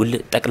ላይ እንዲውል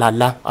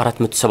ጠቅላላ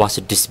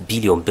 476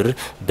 ቢሊዮን ብር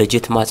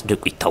በጀት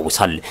ማጽደቁ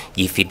ይታወሳል።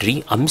 የኢፌዴሪ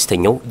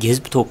አምስተኛው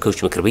የህዝብ ተወካዮች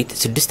ምክር ቤት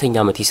 6ኛ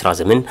ዓመት የስራ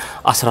ዘመን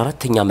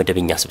 14ኛ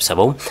መደበኛ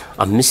ስብሰባው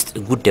 5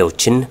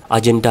 ጉዳዮችን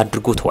አጀንዳ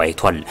አድርጎ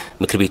ተወያይቷል።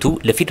 ምክር ቤቱ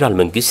ለፌዴራል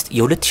መንግስት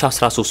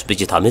የ2013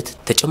 በጀት ዓመት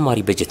ተጨማሪ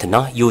በጀትና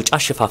የወጪ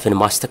አሸፋፈን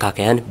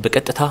ማስተካከያን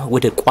በቀጥታ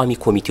ወደ ቋሚ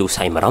ኮሚቴው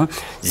ሳይመራም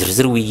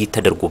ዝርዝር ውይይት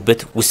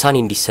ተደርጎበት ውሳኔ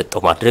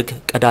እንዲሰጠው ማድረግ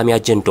ቀዳሚ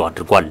አጀንዳው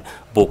አድርጓል።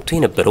 በወቅቱ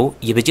የነበረው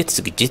የበጀት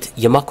ዝግጅት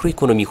የማክሮ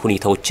ኢኮኖሚ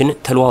ሁኔታዎችን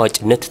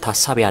ተለዋዋጭነት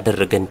ታሳቢ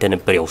ያደረገ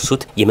እንደነበር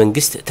ያወሱት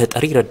የመንግስት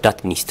ተጠሪ ረዳት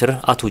ሚኒስትር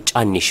አቶ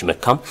ጫኔ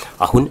ሽመካ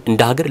አሁን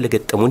እንደ ሀገር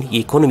ለገጠሙን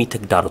የኢኮኖሚ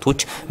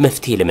ተግዳሮቶች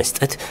መፍትሄ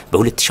ለመስጠት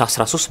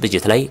በ2013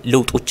 በጀት ላይ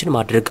ለውጦችን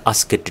ማድረግ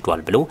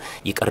አስገድዷል ብለው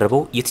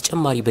የቀረበው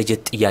የተጨማሪ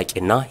በጀት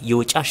ጥያቄና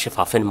የወጪ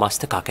አሸፋፈን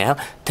ማስተካከያ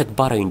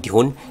ተግባራዊ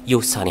እንዲሆን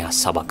የውሳኔ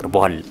ሀሳብ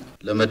አቅርበዋል።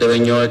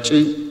 ለመደበኛ ወጪ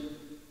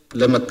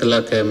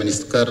ለመከላከያ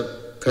ሚኒስቴር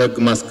ከህግ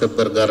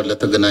ማስከበር ጋር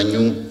ለተገናኙ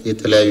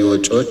የተለያዩ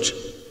ወጪዎች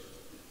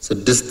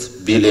 6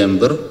 ቢሊዮን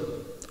ብር፣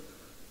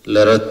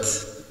 ለረት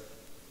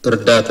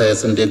እርዳታ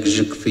የስንዴ ግዢ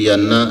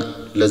ክፍያና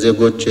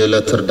ለዜጎች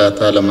የዕለት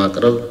እርዳታ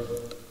ለማቅረብ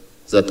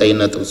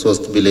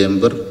 9.3 ቢሊዮን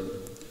ብር፣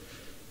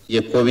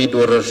 የኮቪድ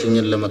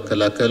ወረርሽኝን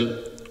ለመከላከል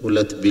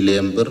 2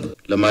 ቢሊዮን ብር፣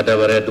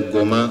 ለማዳበሪያ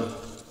ድጎማ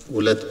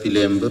 2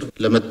 ቢሊዮን ብር፣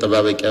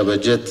 ለመጠባበቂያ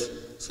በጀት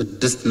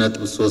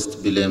 6.3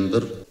 ቢሊዮን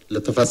ብር፣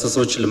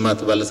 ለተፋሰሶች ልማት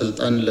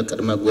ባለስልጣን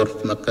ለቅድመ ጎርፍ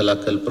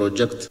መከላከል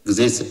ፕሮጀክት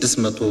ጊዜ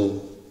 600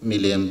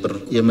 ሚሊዮን ብር፣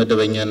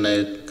 የመደበኛና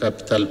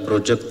የካፒታል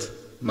ፕሮጀክት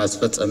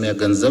ማስፈጸሚያ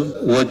ገንዘብ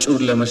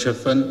ወጪውን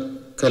ለመሸፈን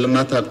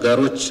ከልማት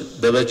አጋሮች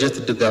በበጀት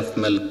ድጋፍ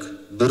መልክ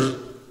ብር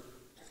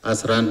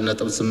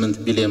 11.8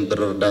 ቢሊዮን ብር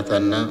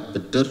እርዳታና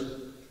ብድር፣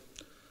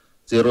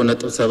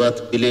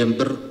 0.7 ቢሊዮን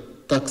ብር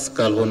ታክስ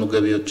ካልሆኑ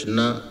ገቢዎችና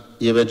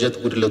የበጀት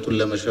ጉድለቱን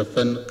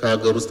ለመሸፈን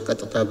ከሀገር ውስጥ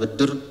ቀጥታ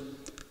ብድር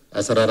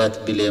 14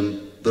 ቢሊዮን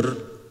ብር፣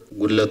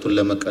 ጉድለቱን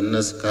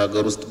ለመቀነስ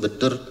ከሀገር ውስጥ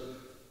ብድር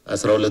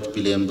 12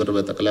 ቢሊዮን ብር፣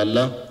 በጠቅላላ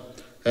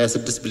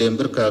 26 ቢሊዮን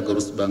ብር ከሀገር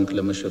ውስጥ ባንክ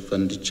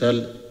ለመሸፈን እንዲቻል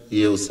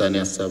የውሳኔ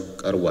ሀሳብ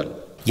ቀርቧል።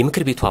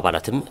 የምክር ቤቱ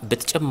አባላትም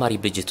በተጨማሪ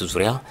በጀት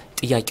ዙሪያ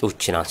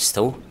ጥያቄዎችን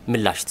አንስተው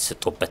ምላሽ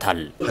ተሰጥቶበታል።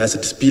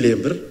 26 ቢሊዮን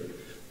ብር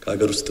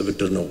ከሀገር ውስጥ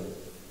ብድር ነው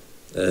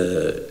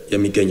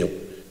የሚገኘው።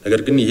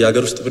 ነገር ግን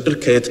የሀገር ውስጥ ብድር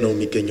ከየት ነው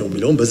የሚገኘው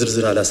የሚለውን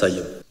በዝርዝር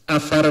አላሳየም።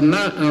 አፋርና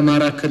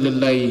አማራ ክልል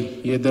ላይ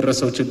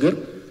የደረሰው ችግር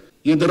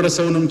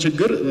የደረሰውንም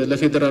ችግር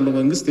ለፌደራሉ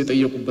መንግስት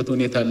የጠየቁበት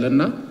ሁኔታ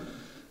አለና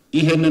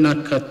ይሄንን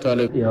አካቷል።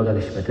 የዋጋ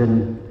ግሽበትን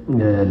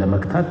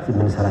ለመክታት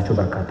የምንሰራቸው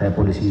በርካታ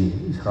የፖሊሲ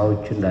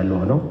ስራዎች እንዳለ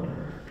ሆነው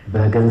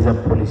በገንዘብ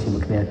ፖሊሲ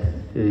ምክንያት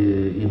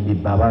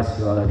የሚባባስ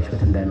የዋጋ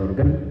ግሽበት እንዳይኖር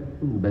ግን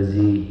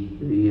በዚህ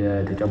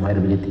የተጨማሪ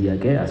በጀት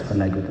ጥያቄ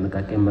አስፈላጊው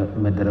ጥንቃቄ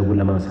መደረጉን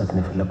ለማንሳት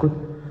ነው የፈለኩት።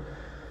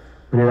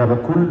 በሌላ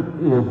በኩል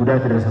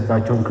ጉዳት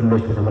የደረሰባቸውን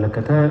ክልሎች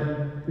በተመለከተ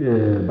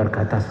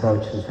በርካታ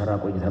ስራዎች ስንሰራ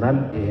ቆይተናል።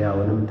 ይሄ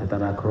አሁንም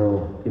ተጠናክሮ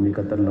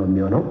የሚቀጥል ነው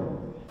የሚሆነው።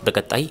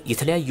 በቀጣይ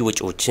የተለያዩ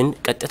ወጪዎችን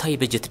ቀጥታ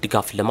የበጀት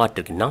ድጋፍ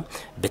ለማድረግና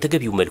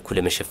በተገቢው መልኩ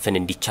ለመሸፈን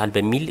እንዲቻል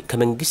በሚል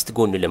ከመንግስት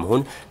ጎን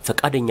ለመሆን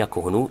ፈቃደኛ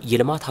ከሆኑ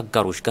የልማት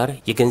አጋሮች ጋር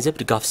የገንዘብ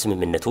ድጋፍ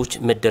ስምምነቶች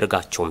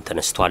መደረጋቸውም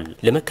ተነስቷል።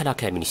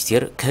 ለመከላከያ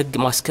ሚኒስቴር ከህግ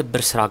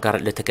ማስከበር ስራ ጋር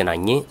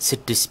ለተገናኘ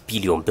 6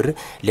 ቢሊዮን ብር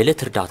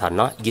ለዕለት እርዳታና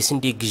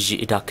የስንዴ ግዢ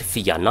ዕዳ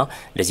ክፍያና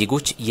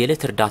ለዜጎች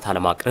የዕለት እርዳታ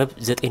ለማቅረብ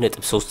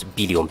 9.3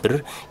 ቢሊዮን ብር፣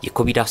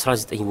 የኮቪድ-19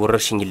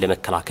 ወረርሽኝን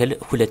ለመከላከል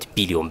 2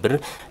 ቢሊዮን ብር፣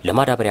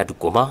 ለማዳበሪያ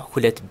ድጎማ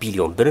 2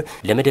 ቢሊዮን ብር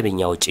ለመደበኛ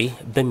ወጪ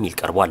በሚል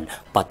ቀርቧል።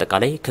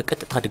 በአጠቃላይ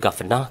ከቀጥታ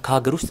ድጋፍና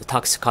ከሀገር ውስጥ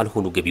ታክስ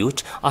ካልሆኑ ገቢዎች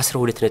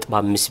 12.5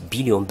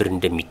 ቢሊዮን ብር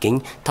እንደሚገኝ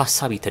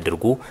ታሳቢ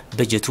ተደርጎ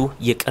በጀቱ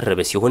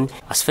የቀረበ ሲሆን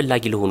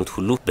አስፈላጊ ለሆኑት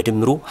ሁሉ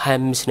በድምሩ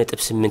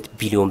 25.8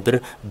 ቢሊዮን ብር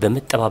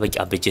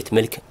በመጠባበቂያ በጀት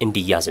መልክ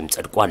እንዲያዝም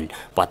ጸድቋል።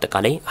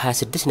 በአጠቃላይ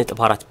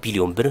 26.4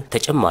 ቢሊዮን ብር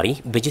ተጨማሪ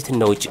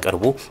በጀትና ወጪ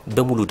ቀርቦ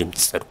በሙሉ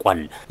ድምጽ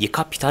ጸድቋል።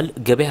 የካፒታል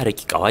ገበያ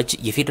ረቂቅ አዋጅ፣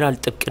 የፌዴራል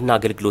ጥብቅና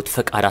አገልግሎት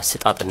ፈቃድ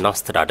አሰጣጥና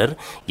አስተዳደር፣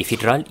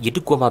 የፌዴራል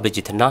የድጎማ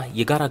በጀትና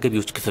የጋራ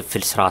ገቢዎች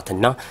ክፍፍል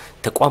ስርዓትና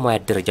ተቋማዊ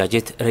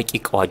አደረጃጀት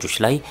ረቂቅ አዋጆች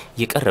ላይ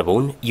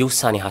የቀረበውን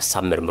የውሳኔ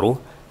ሀሳብ መርምሮ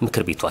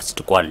ምክር ቤቱ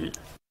አጽድቋል።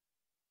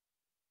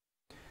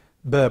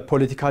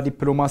 በፖለቲካ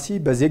ዲፕሎማሲ፣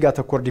 በዜጋ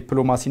ተኮር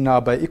ዲፕሎማሲና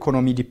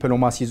በኢኮኖሚ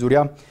ዲፕሎማሲ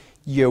ዙሪያ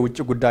የውጭ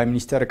ጉዳይ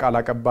ሚኒስቴር ቃል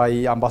አቀባይ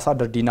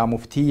አምባሳደር ዲና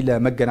ሙፍቲ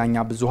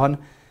ለመገናኛ ብዙሃን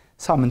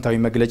ሳምንታዊ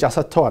መግለጫ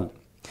ሰጥተዋል።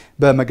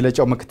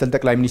 በመግለጫው ምክትል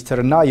ጠቅላይ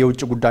ሚኒስትርና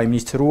የውጭ ጉዳይ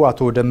ሚኒስትሩ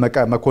አቶ ደመቀ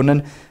መኮንን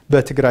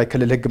በትግራይ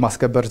ክልል ህግ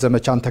ማስከበር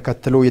ዘመቻን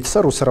ተከትሎ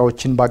የተሰሩ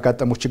ስራዎችን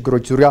ባጋጠሙ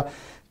ችግሮች ዙሪያ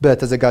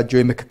በተዘጋጀው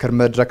የምክክር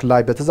መድረክ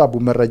ላይ በተዛቡ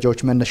መረጃዎች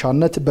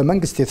መነሻነት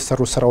በመንግስት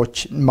የተሰሩ ስራዎች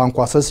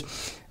ማንኳሰስ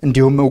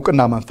እንዲሁም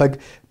እውቅና መንፈግ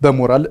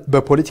በሞራል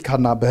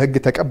በፖለቲካና በህግ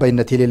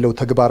ተቀባይነት የሌለው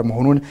ተግባር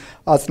መሆኑን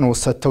አጽንኦት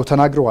ሰጥተው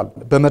ተናግረዋል።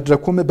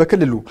 በመድረኩም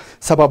በክልሉ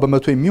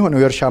 70%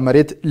 የሚሆነው የእርሻ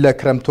መሬት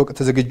ለክረምት ወቅት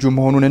ዝግጁ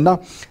መሆኑንና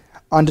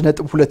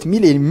 1.2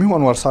 ሚሊዮን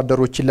የሚሆኑ አርሶ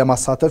አደሮችን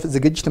ለማሳተፍ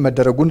ዝግጅት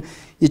መደረጉን፣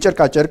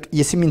 የጨርቃጨርቅ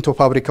የሲሚንቶ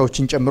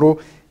ፋብሪካዎችን ጨምሮ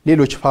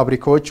ሌሎች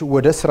ፋብሪካዎች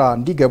ወደ ስራ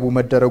እንዲገቡ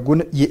መደረጉን፣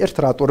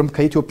 የኤርትራ ጦርም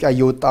ከኢትዮጵያ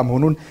እየወጣ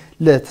መሆኑን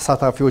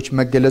ለተሳታፊዎች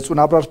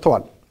መገለጹን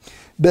አብራርተዋል።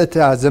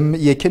 በተያያዘም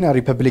የኬንያ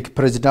ሪፐብሊክ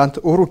ፕሬዝዳንት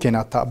ኡሁሩ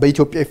ኬንያታ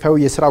በኢትዮጵያ ይፋዊ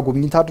የስራ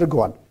ጉብኝት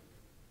አድርገዋል።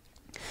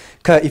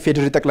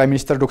 ከኢፌዴሪ ጠቅላይ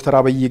ሚኒስትር ዶክተር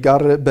አብይ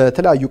ጋር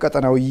በተለያዩ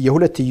ቀጠናዊ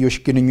የሁለትዮሽ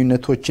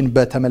ግንኙነቶችን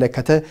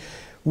በተመለከተ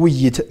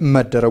ውይይት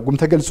መደረጉም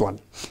ተገልጿል።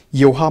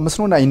 የውሃ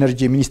መስኖና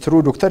ኢነርጂ ሚኒስትሩ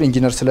ዶክተር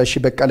ኢንጂነር ስለሺ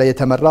በቀለ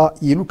የተመራ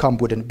የልዑካን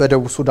ቡድን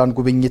በደቡብ ሱዳን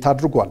ጉብኝት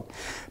አድርጓል።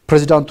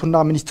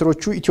 ፕሬዝዳንቱና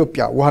ሚኒስትሮቹ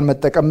ኢትዮጵያ ውሃን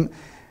መጠቀም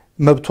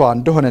መብቷ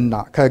እንደሆነና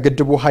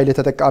ከግድቡ ኃይል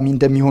ተጠቃሚ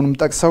እንደሚሆኑም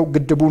ጠቅሰው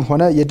ግድቡን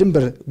ሆነ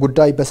የድንበር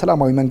ጉዳይ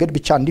በሰላማዊ መንገድ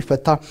ብቻ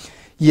እንዲፈታ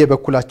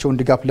የበኩላቸውን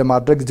ድጋፍ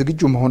ለማድረግ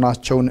ዝግጁ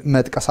መሆናቸውን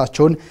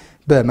መጥቀሳቸውን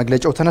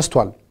በመግለጫው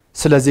ተነስቷል።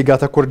 ስለዚህ ዜጋ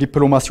ተኮር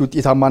ዲፕሎማሲ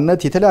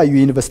ውጤታማነት የተለያዩ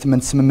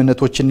የኢንቨስትመንት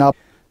ስምምነቶችና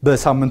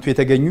በሳምንቱ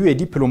የተገኙ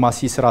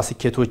የዲፕሎማሲ ስራ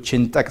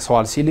ስኬቶችን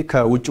ጠቅሰዋል ሲል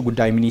ከውጭ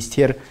ጉዳይ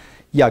ሚኒስቴር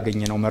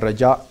ያገኘነው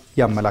መረጃ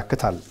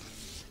ያመለክታል።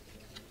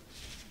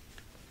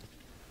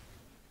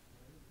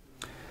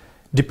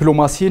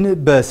 ዲፕሎማሲን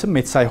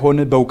በስሜት ሳይሆን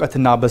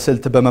በእውቀትና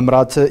በስልት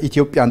በመምራት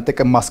ኢትዮጵያን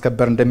ጥቅም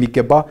ማስከበር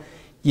እንደሚገባ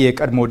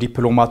የቀድሞ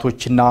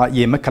ዲፕሎማቶችና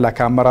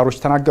የመከላከያ አመራሮች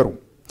ተናገሩ።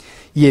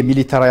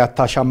 የሚሊታሪ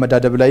አታሽ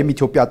አመዳደብ ላይም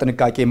ኢትዮጵያ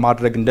ጥንቃቄ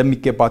ማድረግ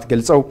እንደሚገባት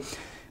ገልጸው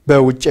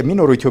በውጭ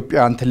የሚኖሩ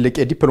ኢትዮጵያውያን ትልቅ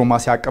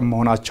የዲፕሎማሲ አቅም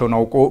መሆናቸውን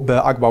አውቆ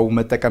በአግባቡ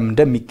መጠቀም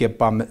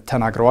እንደሚገባም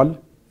ተናግረዋል።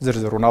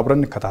 ዝርዝሩን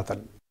አብረን እንከታተል።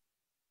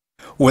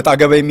 ወጣ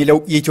ገባ የሚለው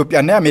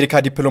የኢትዮጵያና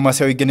የአሜሪካ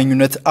ዲፕሎማሲያዊ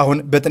ግንኙነት አሁን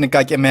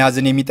በጥንቃቄ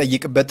መያዝን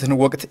የሚጠይቅበትን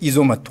ወቅት ይዞ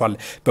መጥቷል።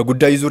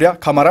 በጉዳዩ ዙሪያ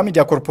ከአማራ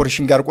ሚዲያ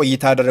ኮርፖሬሽን ጋር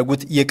ቆይታ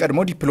ያደረጉት የቀድሞ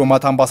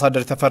ዲፕሎማት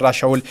አምባሳደር ተፈራ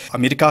ሻውል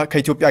አሜሪካ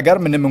ከኢትዮጵያ ጋር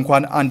ምንም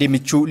እንኳን አንድ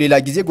ምቹ ሌላ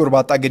ጊዜ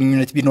ጎርባጣ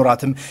ግንኙነት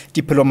ቢኖራትም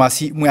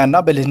ዲፕሎማሲ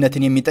ሙያና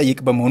ብልህነትን የሚጠይቅ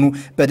በመሆኑ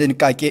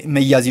በጥንቃቄ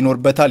መያዝ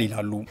ይኖርበታል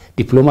ይላሉ።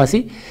 ዲፕሎማሲ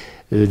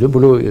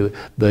ብሎ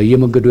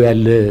በየመንገዱ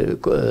ያለ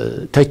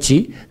ተቺ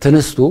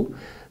ተነስቶ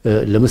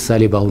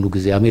ለምሳሌ በአሁኑ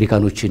ጊዜ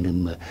አሜሪካኖችን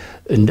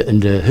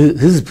እንደ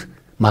ህዝብ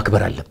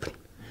ማክበር አለብን።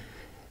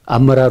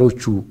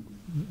 አመራሮቹ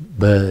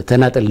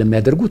በተናጠል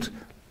ለሚያደርጉት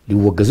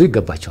ሊወገዙ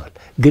ይገባቸዋል።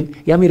 ግን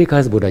የአሜሪካ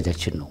ህዝብ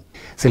ወዳጃችን ነው።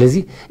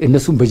 ስለዚህ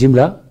እነሱም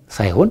በጅምላ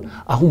ሳይሆን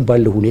አሁን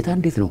ባለው ሁኔታ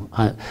እንዴት ነው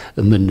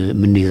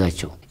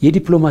የምንይዛቸው?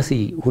 የዲፕሎማሲ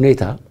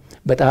ሁኔታ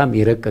በጣም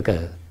የረቀቀ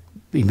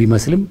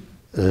ቢመስልም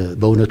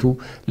በእውነቱ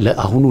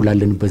ለአሁኑ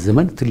ላለንበት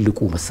ዘመን ትልቁ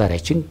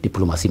መሳሪያችን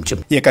ዲፕሎማሲም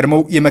ጭምር።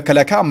 የቀድሞው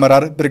የመከላከያ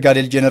አመራር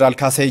ብርጋዴር ጄኔራል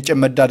ካሳይ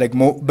ጨመዳ ደግሞ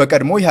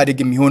በቀድሞ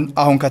ኢህአዴግም ይሁን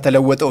አሁን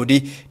ከተለወጠ ወዲህ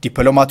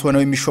ዲፕሎማት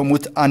ሆነው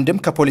የሚሾሙት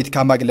አንድም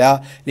ከፖለቲካ ማግለያ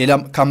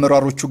ሌላም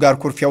ከአመራሮቹ ጋር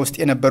ኩርፊያ ውስጥ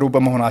የነበሩ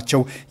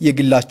በመሆናቸው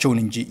የግላቸውን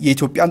እንጂ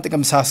የኢትዮጵያን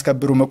ጥቅም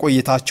ሳያስከብሩ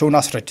መቆየታቸውን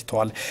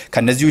አስረድተዋል።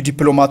 ከነዚሁ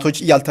ዲፕሎማቶች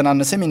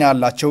ያልተናነሰ ሚና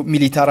ያላቸው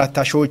ሚሊታሪ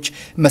አታሼዎች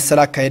መሰል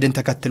አካሄድን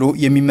ተከትሎ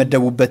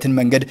የሚመደቡበትን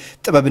መንገድ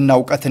ጥበብና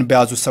እውቀትን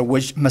በያዙ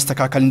ሰዎች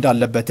መስተካከል እንዳለ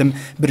ለበትም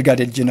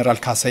ብርጋዴር ጄኔራል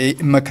ካሳይ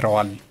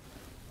መክረዋል።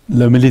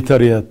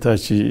 ለሚሊታሪ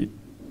አታሺ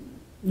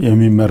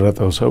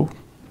የሚመረጠው ሰው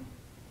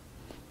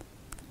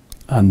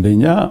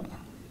አንደኛ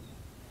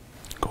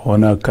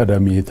ከሆነ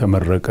አካዳሚ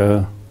የተመረቀ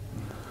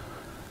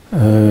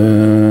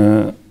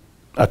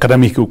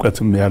አካዳሚክ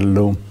እውቀትም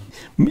ያለው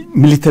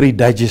ሚሊተሪ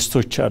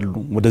ዳይጀስቶች አሉ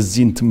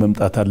ወደዚህ እንትን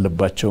መምጣት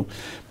አለባቸው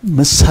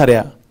መሳሪያ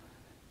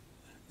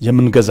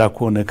የምንገዛ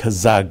ከሆነ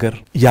ከዛ ሀገር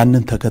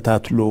ያንን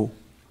ተከታትሎ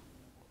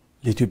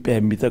ለኢትዮጵያ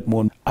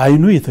የሚጠቅመው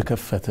አይኑ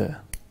የተከፈተ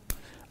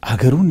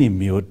አገሩን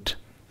የሚወድ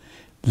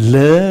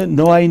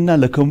ለነዋይና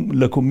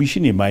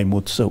ለኮሚሽን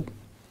የማይሞት ሰው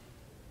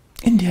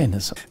እንዲህ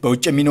አይነት ሰው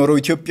በውጭ የሚኖረው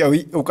ኢትዮጵያዊ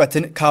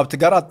ዕውቀትን ከሀብት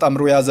ጋር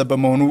አጣምሮ ያዘ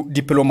በመሆኑ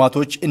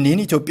ዲፕሎማቶች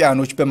እኒህን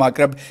ኢትዮጵያኖች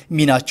በማቅረብ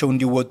ሚናቸው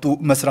እንዲወጡ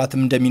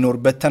መስራትም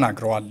እንደሚኖርበት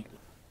ተናግረዋል።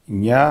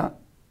 እኛ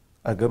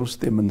አገር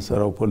ውስጥ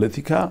የምንሰራው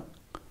ፖለቲካ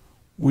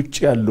ውጭ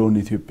ያለውን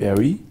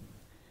ኢትዮጵያዊ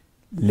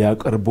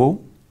ሊያቀርበው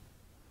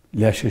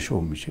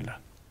ሊያሸሸውም ይችላል።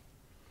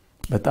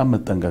 በጣም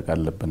መጠንቀቅ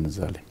አለብን። እዛ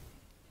ላይ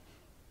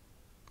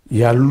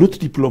ያሉት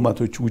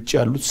ዲፕሎማቶች ውጭ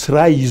ያሉት ስራ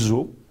ይዞ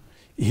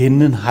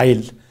ይሄንን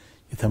ኃይል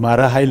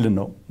የተማረ ኃይል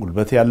ነው፣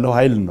 ጉልበት ያለው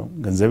ኃይል ነው፣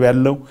 ገንዘብ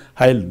ያለው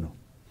ኃይል ነው።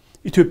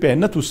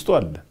 ኢትዮጵያዊነት ውስጡ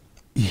አለ።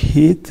 ይሄ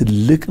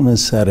ትልቅ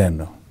መሳሪያ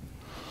ነው።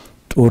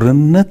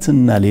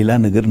 ጦርነትና ሌላ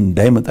ነገር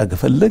እንዳይመጣ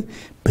ከፈለግ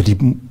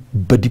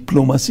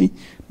በዲፕሎማሲ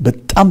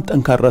በጣም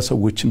ጠንካራ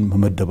ሰዎችን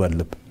መመደብ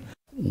አለብን።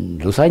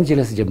 ሎስ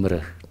አንጀለስ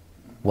ጀምረህ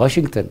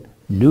ዋሽንግተን፣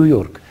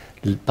 ኒውዮርክ፣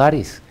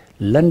 ፓሪስ፣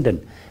 ለንደን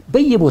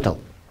በየቦታው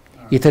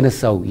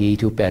የተነሳው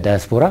የኢትዮጵያ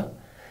ዳያስፖራ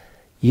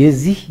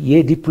የዚህ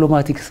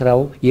የዲፕሎማቲክ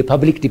ስራው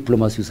የፐብሊክ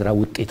ዲፕሎማሲው ስራ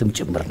ውጤትም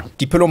ጭምር ነው።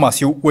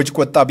 ዲፕሎማሲው ወጅ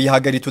ቆጣቢ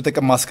ሀገሪቱ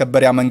ጥቅም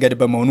ማስከበሪያ መንገድ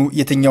በመሆኑ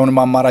የትኛውንም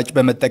አማራጭ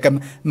በመጠቀም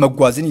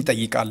መጓዝን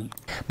ይጠይቃል።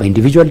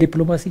 በኢንዲቪጁዋል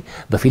ዲፕሎማሲ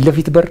በፊት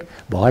ለፊት በር፣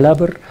 በኋላ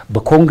በር፣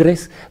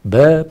 በኮንግሬስ፣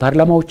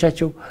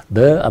 በፓርላማዎቻቸው፣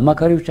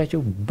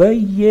 በአማካሪዎቻቸው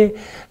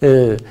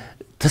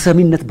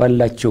ተሰሚነት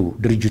ባላቸው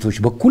ድርጅቶች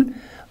በኩል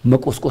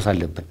መቆስቆስ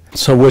አለብን።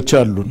 ሰዎች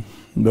አሉን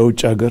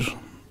በውጭ ሀገር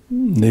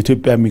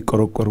ለኢትዮጵያ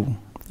የሚቆረቆሩ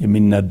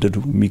የሚናደዱ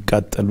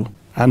የሚቃጠሉ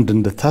አንድ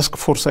እንደ ታስክ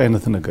ፎርስ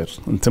አይነት ነገር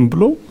እንትን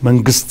ብሎ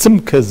መንግስትም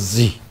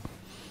ከዚህ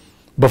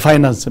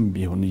በፋይናንስም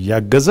ቢሆን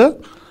ያገዘ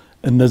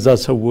እነዛ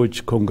ሰዎች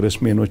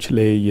ኮንግሬስሜኖች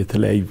ላይ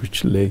የተለያዩች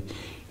ላይ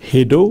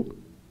ሄደው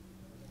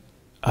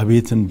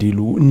አቤት እንዲሉ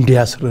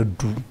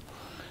እንዲያስረዱ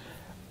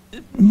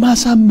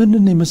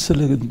ማሳመንን የመሰለ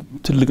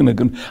ትልቅ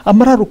ነገር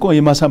አመራር እኮ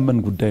የማሳመን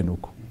ጉዳይ ነው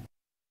እኮ።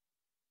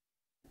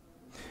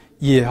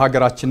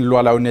 የሀገራችን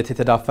ሉዓላዊነት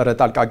የተዳፈረ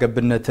ጣልቃ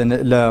ገብነትን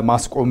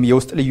ለማስቆም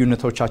የውስጥ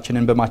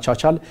ልዩነቶቻችንን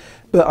በማቻቻል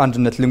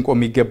በአንድነት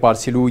ልንቆም ይገባል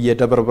ሲሉ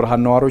የደብረ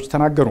ብርሃን ነዋሪዎች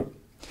ተናገሩ።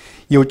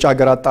 የውጭ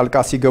ሀገራት ጣልቃ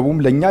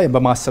ሲገቡም ለኛ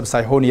በማሰብ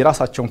ሳይሆን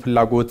የራሳቸውን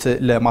ፍላጎት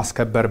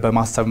ለማስከበር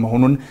በማሰብ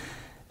መሆኑን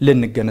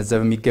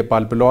ልንገነዘብ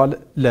ይገባል ብለዋል።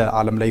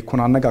 ለዓለም ላይ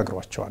ይኩን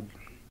አነጋግሯቸዋል።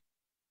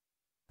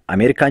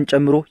 አሜሪካን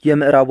ጨምሮ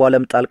የምዕራቡ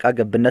ዓለም ጣልቃ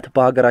ገብነት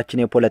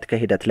በሀገራችን የፖለቲካ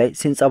ሂደት ላይ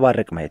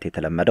ሲንጸባረቅ ማየት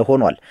የተለመደ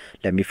ሆኗል።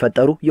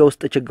 ለሚፈጠሩ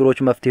የውስጥ ችግሮች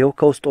መፍትሄው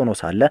ከውስጥ ሆኖ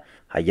ሳለ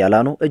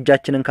ሀያላኑ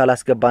እጃችንን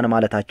ካላስገባን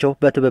ማለታቸው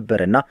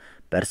በትብብርና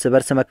በእርስ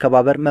በርስ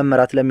መከባበር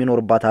መመራት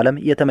ለሚኖርባት ዓለም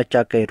የተመቻ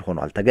አካሄድ ሆኖ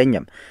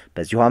አልተገኘም።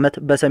 በዚሁ ዓመት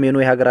በሰሜኑ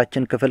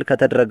የሀገራችን ክፍል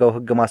ከተደረገው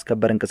ህግ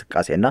ማስከበር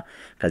እንቅስቃሴና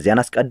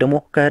ከዚያን አስቀድሞ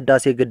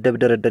ከህዳሴ ግድብ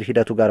ድርድር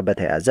ሂደቱ ጋር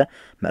በተያያዘ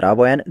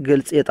ምዕራባውያን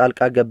ግልጽ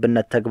የጣልቃ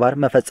ገብነት ተግባር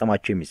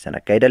መፈጸማቸው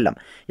የሚሰነካ አይደለም።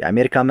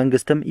 የአሜሪካ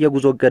መንግስትም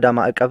የጉዞ እገዳ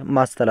ማዕቀብ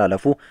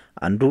ማስተላለፉ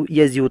አንዱ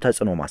የዚሁ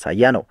ተጽዕኖ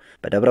ማሳያ ነው።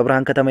 በደብረ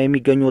ብርሃን ከተማ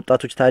የሚገኙ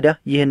ወጣቶች ታዲያ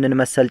ይህንን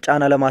መሰል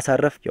ጫና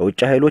ለማሳረፍ የውጭ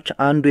ኃይሎች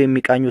አንዱ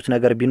የሚቃኙት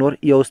ነገር ቢኖር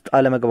የውስጥ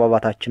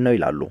አለመግባባታችን ነው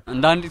ይላሉ።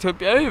 እንዳንድ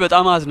ኢትዮጵያዊ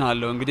በጣም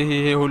አዝናለሁ። እንግዲህ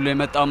ይሄ ሁሉ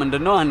የመጣው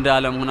ምንድነው አንድ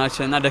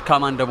አለመሆናችንና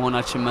ደካማ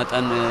እንደመሆናችን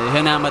መጠን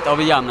ይሄን ያመጣው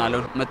ብዬ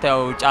አምናለሁ።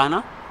 መታየው ጫና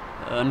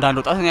እንዳንድ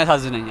ወጣት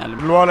ያሳዝነኛል።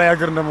 ሉዓላዊ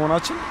ሀገር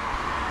እንደመሆናችን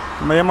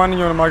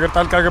የማንኛውንም ሀገር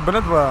ጣልቃ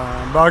ገብነት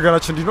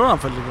በሀገራችን እንዲኖር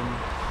አንፈልግም።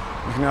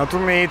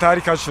 ምክንያቱም ይሄ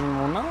ታሪካችን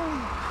ነውና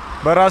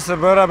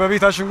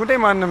በቤታችን ጉዳይ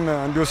ማንም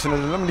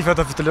እንዲወስንልንም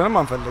እንዲፈተፍትልንም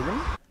አንፈልግም።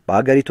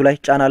 በሀገሪቱ ላይ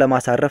ጫና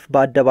ለማሳረፍ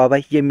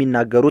በአደባባይ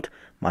የሚናገሩት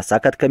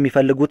ማሳካት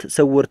ከሚፈልጉት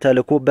ስውር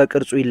ተልዕኮ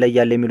በቅርጹ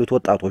ይለያል የሚሉት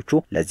ወጣቶቹ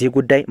ለዚህ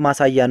ጉዳይ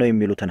ማሳያ ነው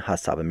የሚሉትን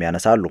ሐሳብም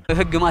ያነሳሉ።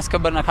 ህግ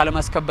ማስከበርና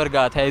ካለማስከበር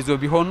ጋር ተያይዞ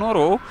ቢሆን ኖሮ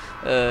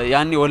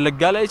ያኔ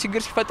ወለጋ ላይ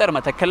ችግር ሲፈጠር፣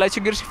 መተከል ላይ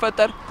ችግር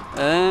ሲፈጠር፣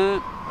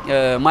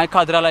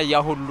 ማይካድራ ላይ ያ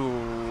ሁሉ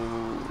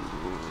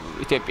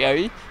ኢትዮጵያዊ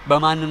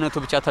በማንነቱ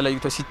ብቻ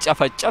ተለይቶ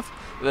ሲጨፈጨፍ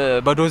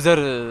በዶዘር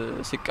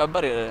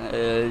ሲቀበር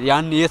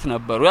ያን የት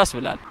ነበሩ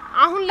ያስብላል።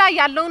 አሁን ላይ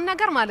ያለውን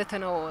ነገር ማለት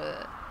ነው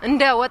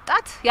እንደ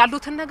ወጣት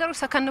ያሉትን ነገሮች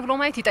ሰከን ብሎ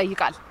ማየት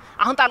ይጠይቃል።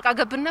 አሁን ጣልቃ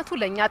ገብነቱ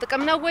ለኛ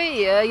ጥቅም ነው ወይ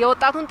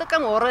የወጣቱን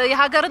ጥቅም ወር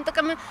የሀገርን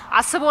ጥቅም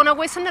አስቦ ነው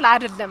ወይ ስንል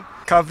አይደለም።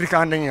 ከአፍሪካ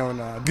አንደኛ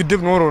ሆነ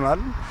ግድብ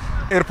ኖሮናል።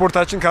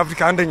 ኤርፖርታችን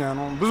ከአፍሪካ አንደኛ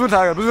ነው።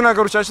 ብዙ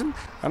ነገሮቻችን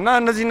እና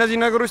እነዚህ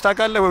ነገሮች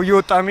ታቃለ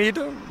ይወጣ መሄድ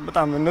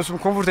በጣም እነሱም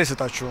ኮምፎርት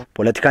አይሰጣቸው።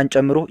 ፖለቲካን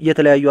ጨምሮ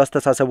የተለያዩ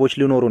አስተሳሰቦች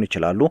ሊኖሩን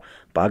ይችላሉ።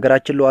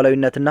 በሀገራችን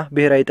ሉዓላዊነትና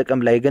ብሔራዊ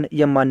ጥቅም ላይ ግን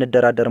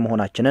የማንደራደር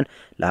መሆናችንን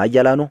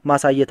ለሀያላኑ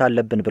ማሳየት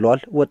አለብን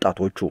ብለዋል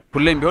ወጣቶቹ።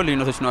 ሁሌም ቢሆን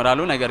ልዩነቶች ይኖራሉ።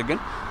 ነገር ግን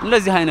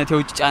እንደዚህ አይነት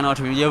የውጭ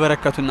ጫናዎች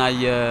የበረከቱና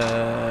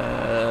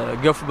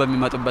የገፉ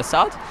በሚመጡበት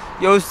ሰዓት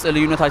የውስጥ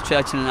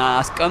ልዩነታችንን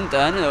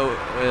አስቀምጠን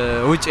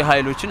ውጪ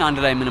ኃይሎችን አንድ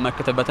ላይ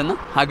የምንመክተበትና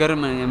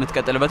ሀገርም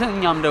የምትቀጥልበትን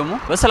እኛም ደግሞ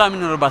በሰላም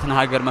እንኖርባትና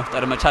ሀገር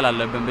መፍጠር መቻል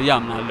አለብን ብዬ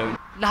አምናለሁ።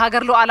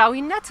 ለሀገር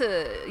ሉዓላዊነት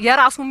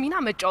የራሱ ሚና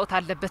መጫወት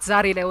አለበት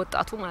ዛሬ ላይ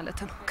ወጣቱ ማለት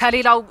ነው።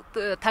 ከሌላው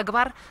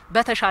ተግባር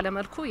በተሻለ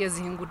መልኩ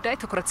የዚህን ጉዳይ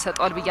ትኩረት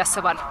ሰጠዋል ብዬ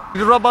አስባለሁ።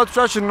 ድሮ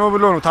አባቶቻችን ነው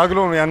ብሎ ነው ታግሎ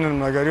ነው ያንን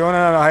ነገር የሆነ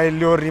ኃይል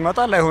ሊወር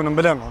ይመጣል አይሆንም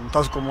ብለን ነው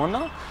ታስቆመውና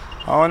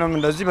አሁንም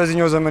እንደዚህ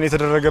በዚህኛው ዘመን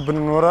የተደረገብን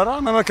ወረራ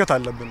መመከት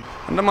አለብን።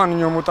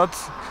 እንደማንኛውም ወጣት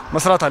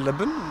መስራት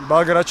አለብን።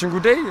 በሀገራችን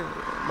ጉዳይ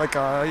በቃ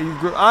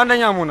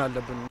አንደኛ መሆን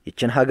አለብን።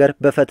 ይችን ሀገር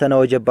በፈተና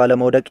ወጀብ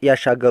ባለመውደቅ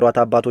ያሻገሯት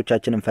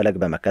አባቶቻችንን ፈለግ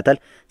በመከተል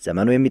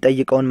ዘመኑ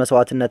የሚጠይቀውን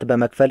መስዋዕትነት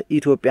በመክፈል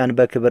ኢትዮጵያን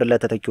በክብር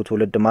ለተተኪው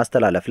ትውልድ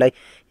ማስተላለፍ ላይ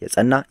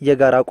የጸና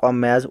የጋራ አቋም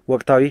መያዝ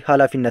ወቅታዊ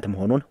ኃላፊነት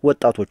መሆኑን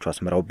ወጣቶቹ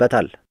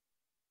አስምረውበታል።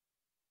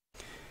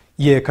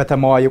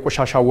 የከተማዋ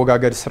የቆሻሻ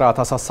አወጋገድ ስርዓት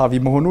አሳሳቢ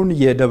መሆኑን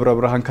የደብረ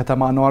ብርሃን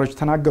ከተማ ነዋሪዎች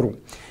ተናገሩ።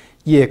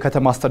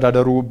 የከተማ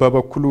አስተዳደሩ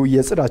በበኩሉ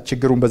የጽዳት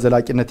ችግሩን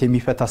በዘላቂነት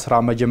የሚፈታ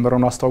ስራ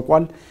መጀመሩን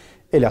አስታውቋል።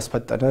 ኤልያስ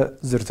ፈጠነ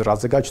ዝርዝር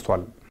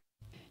አዘጋጅቷል።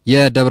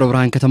 የደብረ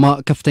ብርሃን ከተማ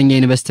ከፍተኛ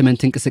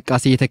ኢንቨስትመንት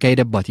እንቅስቃሴ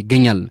እየተካሄደባት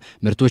ይገኛል።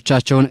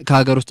 ምርቶቻቸውን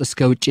ከሀገር ውስጥ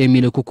እስከ ውጭ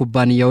የሚልኩ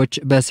ኩባንያዎች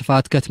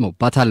በስፋት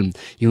ከትመውባታል።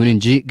 ይሁን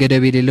እንጂ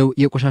ገደብ የሌለው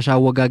የቆሻሻ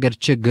አወጋገድ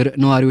ችግር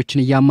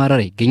ነዋሪዎችን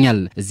እያማረረ ይገኛል።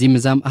 እዚህም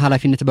እዛም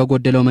ኃላፊነት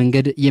በጎደለው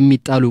መንገድ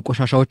የሚጣሉ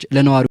ቆሻሻዎች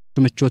ለነዋሪዎች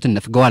ምቾትን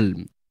ነፍገዋል።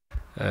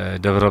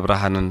 ደብረ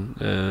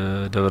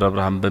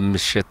ብርሃን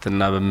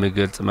በምሽትና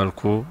በሚገልጽ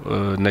መልኩ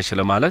ነሽ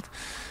ለማለት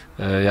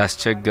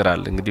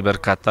ያስቸግራል። እንግዲህ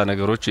በርካታ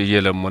ነገሮች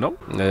እየለሙ ነው።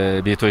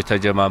 ቤቶች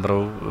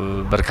ተጀማምረው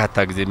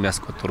በርካታ ጊዜ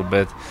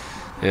የሚያስቆጥሩበት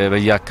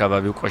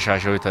በየአካባቢው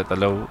ቆሻሻዎች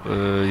ተጥለው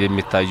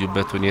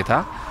የሚታዩበት ሁኔታ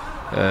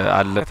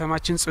አለ።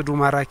 ከተማችን ጽዱ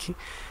ማራኪ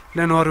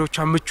ለነዋሪዎቿ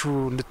ምቹ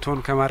እንድትሆን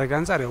ከማድረግ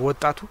አንፃር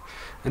ወጣቱ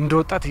እንደ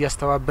ወጣት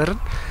እያስተባበርን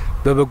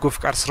በበጎ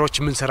ፍቃድ ስራዎች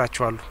ምን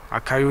ሰራቸው አሉ።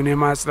 አካባቢውን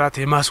የማጽዳት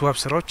የማስዋብ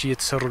ስራዎች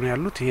እየተሰሩ ነው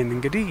ያሉት። ይሄን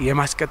እንግዲህ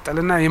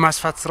የማስቀጠልና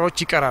የማስፋት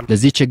ስራዎች ይቀራሉ።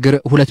 ለዚህ ችግር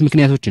ሁለት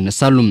ምክንያቶች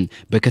ይነሳሉ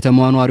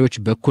በከተማዋ ነዋሪዎች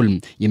በኩል።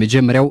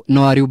 የመጀመሪያው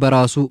ነዋሪው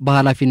በራሱ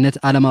በኃላፊነት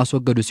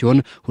አለማስወገዱ ሲሆን፣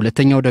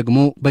 ሁለተኛው ደግሞ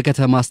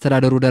በከተማ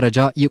አስተዳደሩ ደረጃ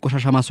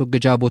የቆሻሻ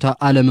ማስወገጃ ቦታ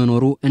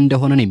አለመኖሩ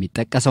እንደሆነ ነው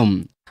የሚጠቀሰው።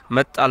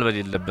 መጣል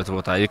በሌለበት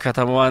ቦታ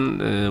የከተማዋን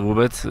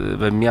ውበት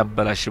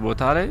በሚያበላሽ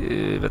ቦታ ላይ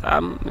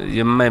በጣም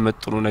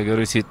የማይመጥኑ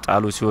ነገሮች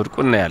ሲጣሉ ሲወድቁ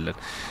እናያለን።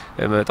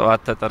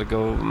 በጠዋት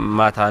ተጠርገው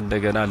ማታ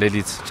እንደገና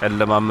ሌሊት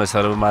ጨለማ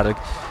መሰረት ማድረግ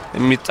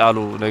የሚጣሉ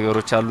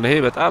ነገሮች አሉ። ይሄ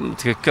በጣም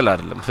ትክክል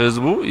አይደለም።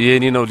 ህዝቡ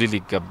የኔ ነው ሊል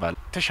ይገባል።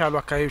 ተሻሉ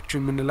አካባቢዎች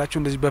የምንላቸው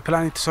እንደዚህ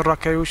በፕላን የተሰሩ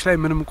አካባቢዎች ላይ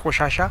ምንም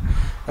ቆሻሻ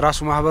ራሱ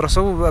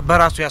ማህበረሰቡ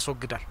በራሱ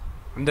ያስወግዳል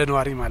እንደ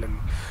ነዋሪ ማለት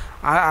ነው።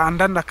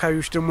 አንዳንድ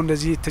አካባቢዎች ደግሞ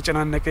እንደዚህ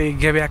የተጨናነቀ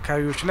የገበያ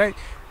አካባቢዎች ላይ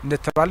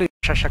እንደተባለ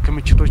የቆሻሻ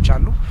ክምችቶች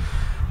አሉ።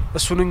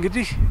 እሱን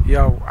እንግዲህ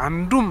ያው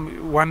አንዱም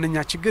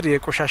ዋነኛ ችግር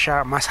የቆሻሻ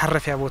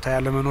ማሳረፊያ ቦታ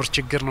ያለ መኖር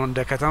ችግር ነው እንደ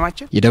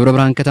ከተማችን። የደብረ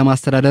ብርሃን ከተማ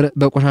አስተዳደር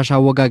በቆሻሻ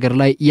አወጋገድ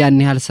ላይ ያን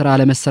ያህል ስራ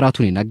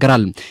ለመስራቱን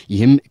ይናገራል።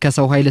 ይህም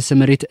ከሰው ኃይል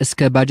ስምሪት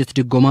እስከ ባጀት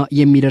ድጎማ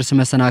የሚደርስ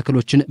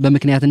መሰናክሎችን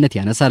በምክንያትነት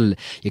ያነሳል።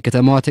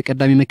 የከተማዋ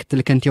ተቀዳሚ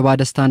ምክትል ከንቲባ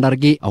ደስታ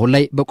አንዳርጌ አሁን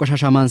ላይ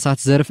በቆሻሻ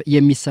ማንሳት ዘርፍ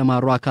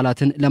የሚሰማሩ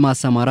አካላትን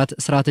ለማሰማራት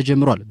ስራ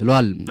ተጀምሯል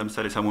ብለዋል።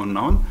 ለምሳሌ ሰሞኑን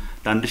አሁን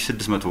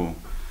ለ1600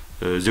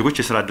 ዜጎች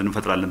የስራ ዕድል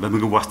እንፈጥራለን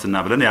በምግብ ዋስትና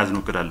ብለን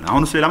ያዝነው እቅዳለን።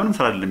 አሁን እሱ ሌላ ምንም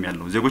ስራ አይደለም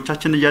ያለው።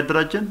 ዜጎቻችን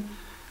እያደራጀን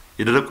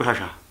የደረቅ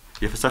ቆሻሻ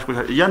የፍሳሽ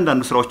ቆሻሻ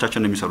እያንዳንዱ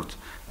ስራዎቻችን ነው የሚሰሩት።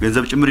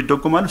 ገንዘብ ጭምር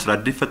ይደጎማሉ፣ ስራ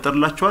ዕድል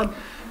ይፈጠርላቸዋል።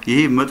 ይሄ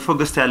መጥፎ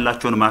ገጽታ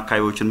ያላቸውን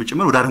ማካባቢዎችን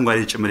ጭምር ወደ አረንጓዴ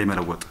ጭምር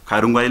የመለወጥ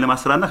ከአረንጓዴ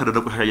ለማስራና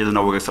ከደረቅ ቆሻሻ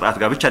የዘናወገ ስርዓት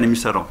ጋር ብቻ ነው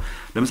የሚሰራው።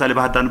 ለምሳሌ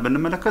ባህር ዳርን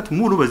ብንመለከት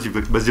ሙሉ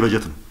በዚህ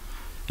በጀት ነው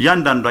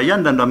እያንዳንዷ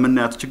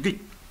የምናያት ችግኝ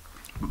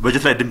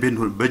በጀት ላይ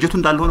በጀቱ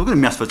እንዳለ ሆኖ ግን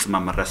የሚያስፈጽም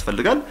አመራር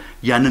ያስፈልጋል።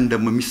 ያንን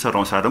ደግሞ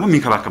የሚሰራው ስራ ደግሞ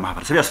የሚንከባከብ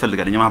ማህበረሰብ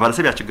ያስፈልጋል። እኛ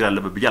ማህበረሰብ ያችግር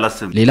አለበት ብዬ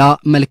አላስብም። ሌላ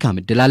መልካም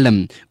እድል አለ።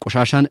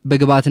 ቆሻሻን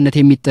በግብዓትነት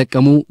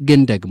የሚጠቀሙ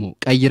ግን ደግሞ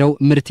ቀይረው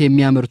ምርት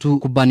የሚያመርቱ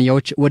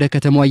ኩባንያዎች ወደ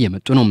ከተማዋ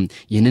እየመጡ ነው።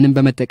 ይህንንም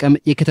በመጠቀም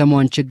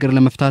የከተማዋን ችግር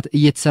ለመፍታት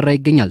እየተሰራ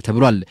ይገኛል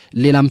ተብሏል።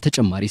 ሌላም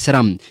ተጨማሪ ስራ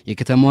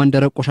የከተማዋን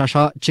ደረቅ ቆሻሻ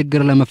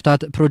ችግር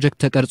ለመፍታት ፕሮጀክት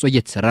ተቀርጾ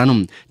እየተሰራ ነው።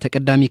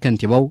 ተቀዳሚ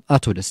ከንቲባው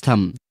አቶ ደስታ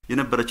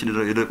የነበረችን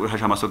የደረቅ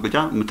ቆሻሻ ማስወገጃ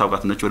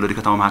የምታውቃት ነች። ወለዲ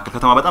ከተማ መካከል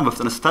ከተማ በጣም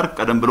በፍጥነት ስታርግ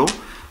ቀደም ብሎ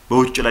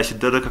በውጭ ላይ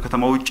ሲደረግ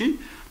ከከተማ ውጪ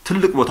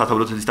ትልቅ ቦታ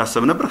ተብሎ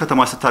ሲታሰብ ነበር።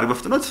 ከተማ ስታርግ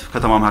በፍጥነት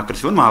ከተማ መካከል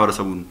ሲሆን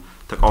ማህበረሰቡን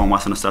ተቃውሞ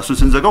አስነሳ። እሱን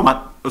ስንዘጋው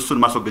እሱን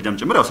ማስወገጃም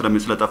ጭምር ያው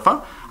ስለጠፋ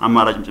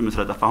አማራጭም ጭምር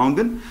ስለጠፋ አሁን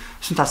ግን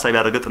እሱን ታሳቢ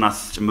ያደረገ ጥናት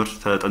ጭምር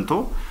ተጠንቶ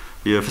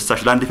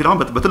የፍሳሽ ላንድ ፊል አሁን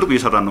በትልቁ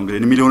እየሰራን ነው።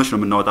 እንግዲህ ሚሊዮኖች ነው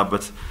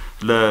የምናወጣበት።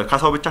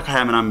 ለካሳው ብቻ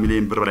ከ20 ምናምን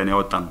ሚሊዮን ብር በላይ ነው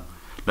ያወጣን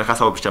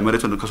ለካሳው ብቻ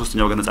መሬቱን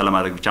ከሶስተኛው ወገን ነፃ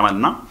ለማድረግ ብቻ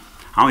ማለትና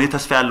አሁን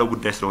የተስፋ ያለው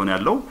ጉዳይ ስለሆነ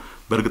ያለው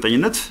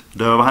በእርግጠኝነት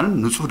ደብረ ብርሃንን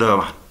ንጹህ ደብረ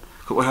ብርሃን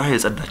ከቆሻሻ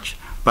የጸዳች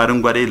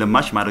በአረንጓዴ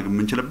ለማች ማድረግ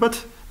የምንችልበት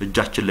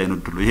እጃችን ላይ ነው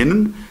ድሉ። ይሄንን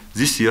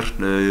ዚስ ይር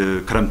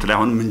ክረምት ላይ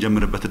አሁን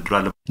የምንጀምርበት እድል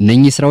አለ።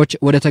 እነኚህ ስራዎች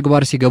ወደ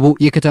ተግባር ሲገቡ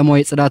የከተማዋ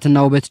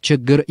የጽዳትና ውበት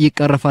ችግር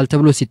ይቀርፋል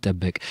ተብሎ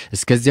ሲጠበቅ፣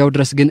 እስከዚያው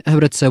ድረስ ግን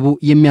ህብረተሰቡ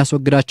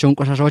የሚያስወግዳቸውን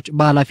ቆሻሻዎች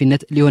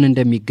በኃላፊነት ሊሆን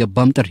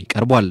እንደሚገባም ጥሪ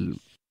ቀርቧል።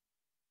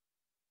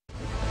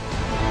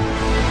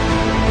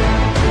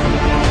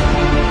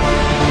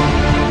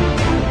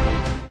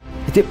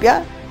 ኢትዮጵያ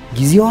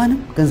ጊዜዋንም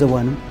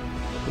ገንዘቧንም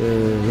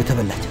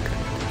የተበላ ችግር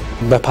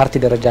በፓርቲ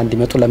ደረጃ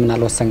እንዲመጡ ለምን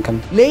አልወሰንከም?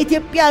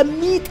 ለኢትዮጵያ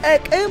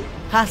የሚጠቅም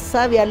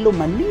ሐሳብ ያለው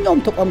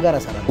ማንኛውም ተቋም ጋር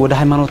አሰራለሁ። ወደ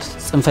ሃይማኖት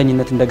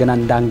ጽንፈኝነት እንደገና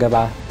እንዳንገባ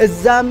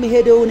እዛም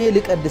ሄደው እኔ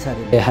ልቀድስ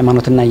አይደለም።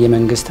 የሃይማኖትና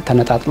የመንግስት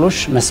ተነጣጥሎሽ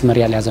መስመር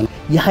ያልያዘ ነው።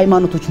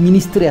 የሃይማኖቶች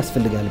ሚኒስትር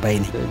ያስፈልጋል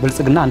ባይኔ።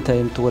 ብልጽግና አንተ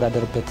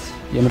የምትወዳደርበት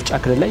የምርጫ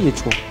ክልል ላይ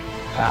የጩ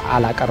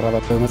አላቀረበ።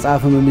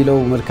 መጽሐፍም የሚለው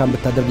መልካም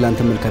ብታደርግ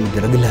ላንተ መልካም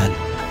ይደረግልሃል።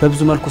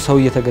 በብዙ መልኩ ሰው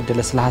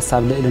እየተገደለ ስለ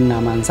ሐሳብ ልዕልና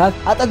ማንሳት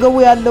አጠገቡ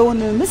ያለውን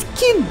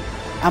ምስኪን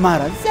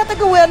አማራ እዚያ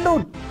አጠገቡ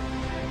ያለውን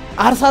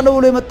አርሳለው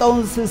ብሎ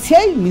የመጣውን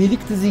ሲያይ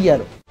ምኒልክ ትዝ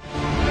እያለው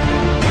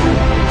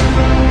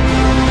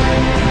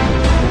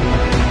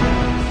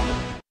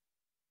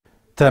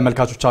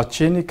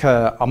ተመልካቾቻችን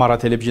ከአማራ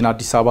ቴሌቪዥን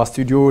አዲስ አበባ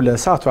ስቱዲዮ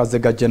ለሰዓቱ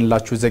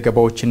ያዘጋጀንላችሁ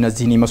ዘገባዎች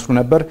እነዚህን ይመስሉ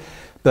ነበር።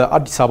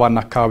 በአዲስ አበባና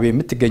አካባቢ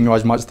የምትገኙ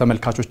አድማጭ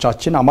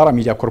ተመልካቾቻችን አማራ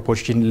ሚዲያ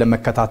ኮርፖሬሽን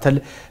ለመከታተል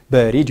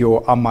በሬዲዮ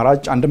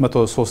አማራጭ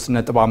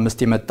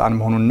 103.5 የመጣን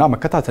መሆኑንና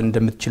መከታተል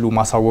እንደምትችሉ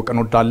ማሳወቅ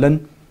እንወዳለን።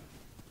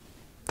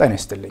 ጤና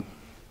ይስጥልኝ።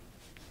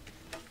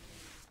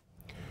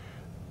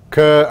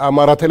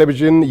 ከአማራ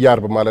ቴሌቪዥን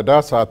የአርብ ማለዳ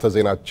ሰዓተ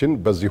ዜናችን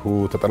በዚሁ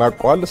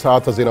ተጠናቋል።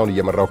 ሰዓተ ዜናውን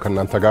እየመራው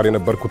ከእናንተ ጋር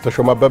የነበርኩት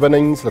ተሾማ አበበ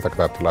ነኝ።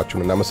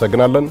 ስለተከታተላችሁን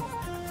እናመሰግናለን።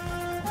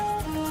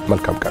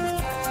 መልካም ቀን።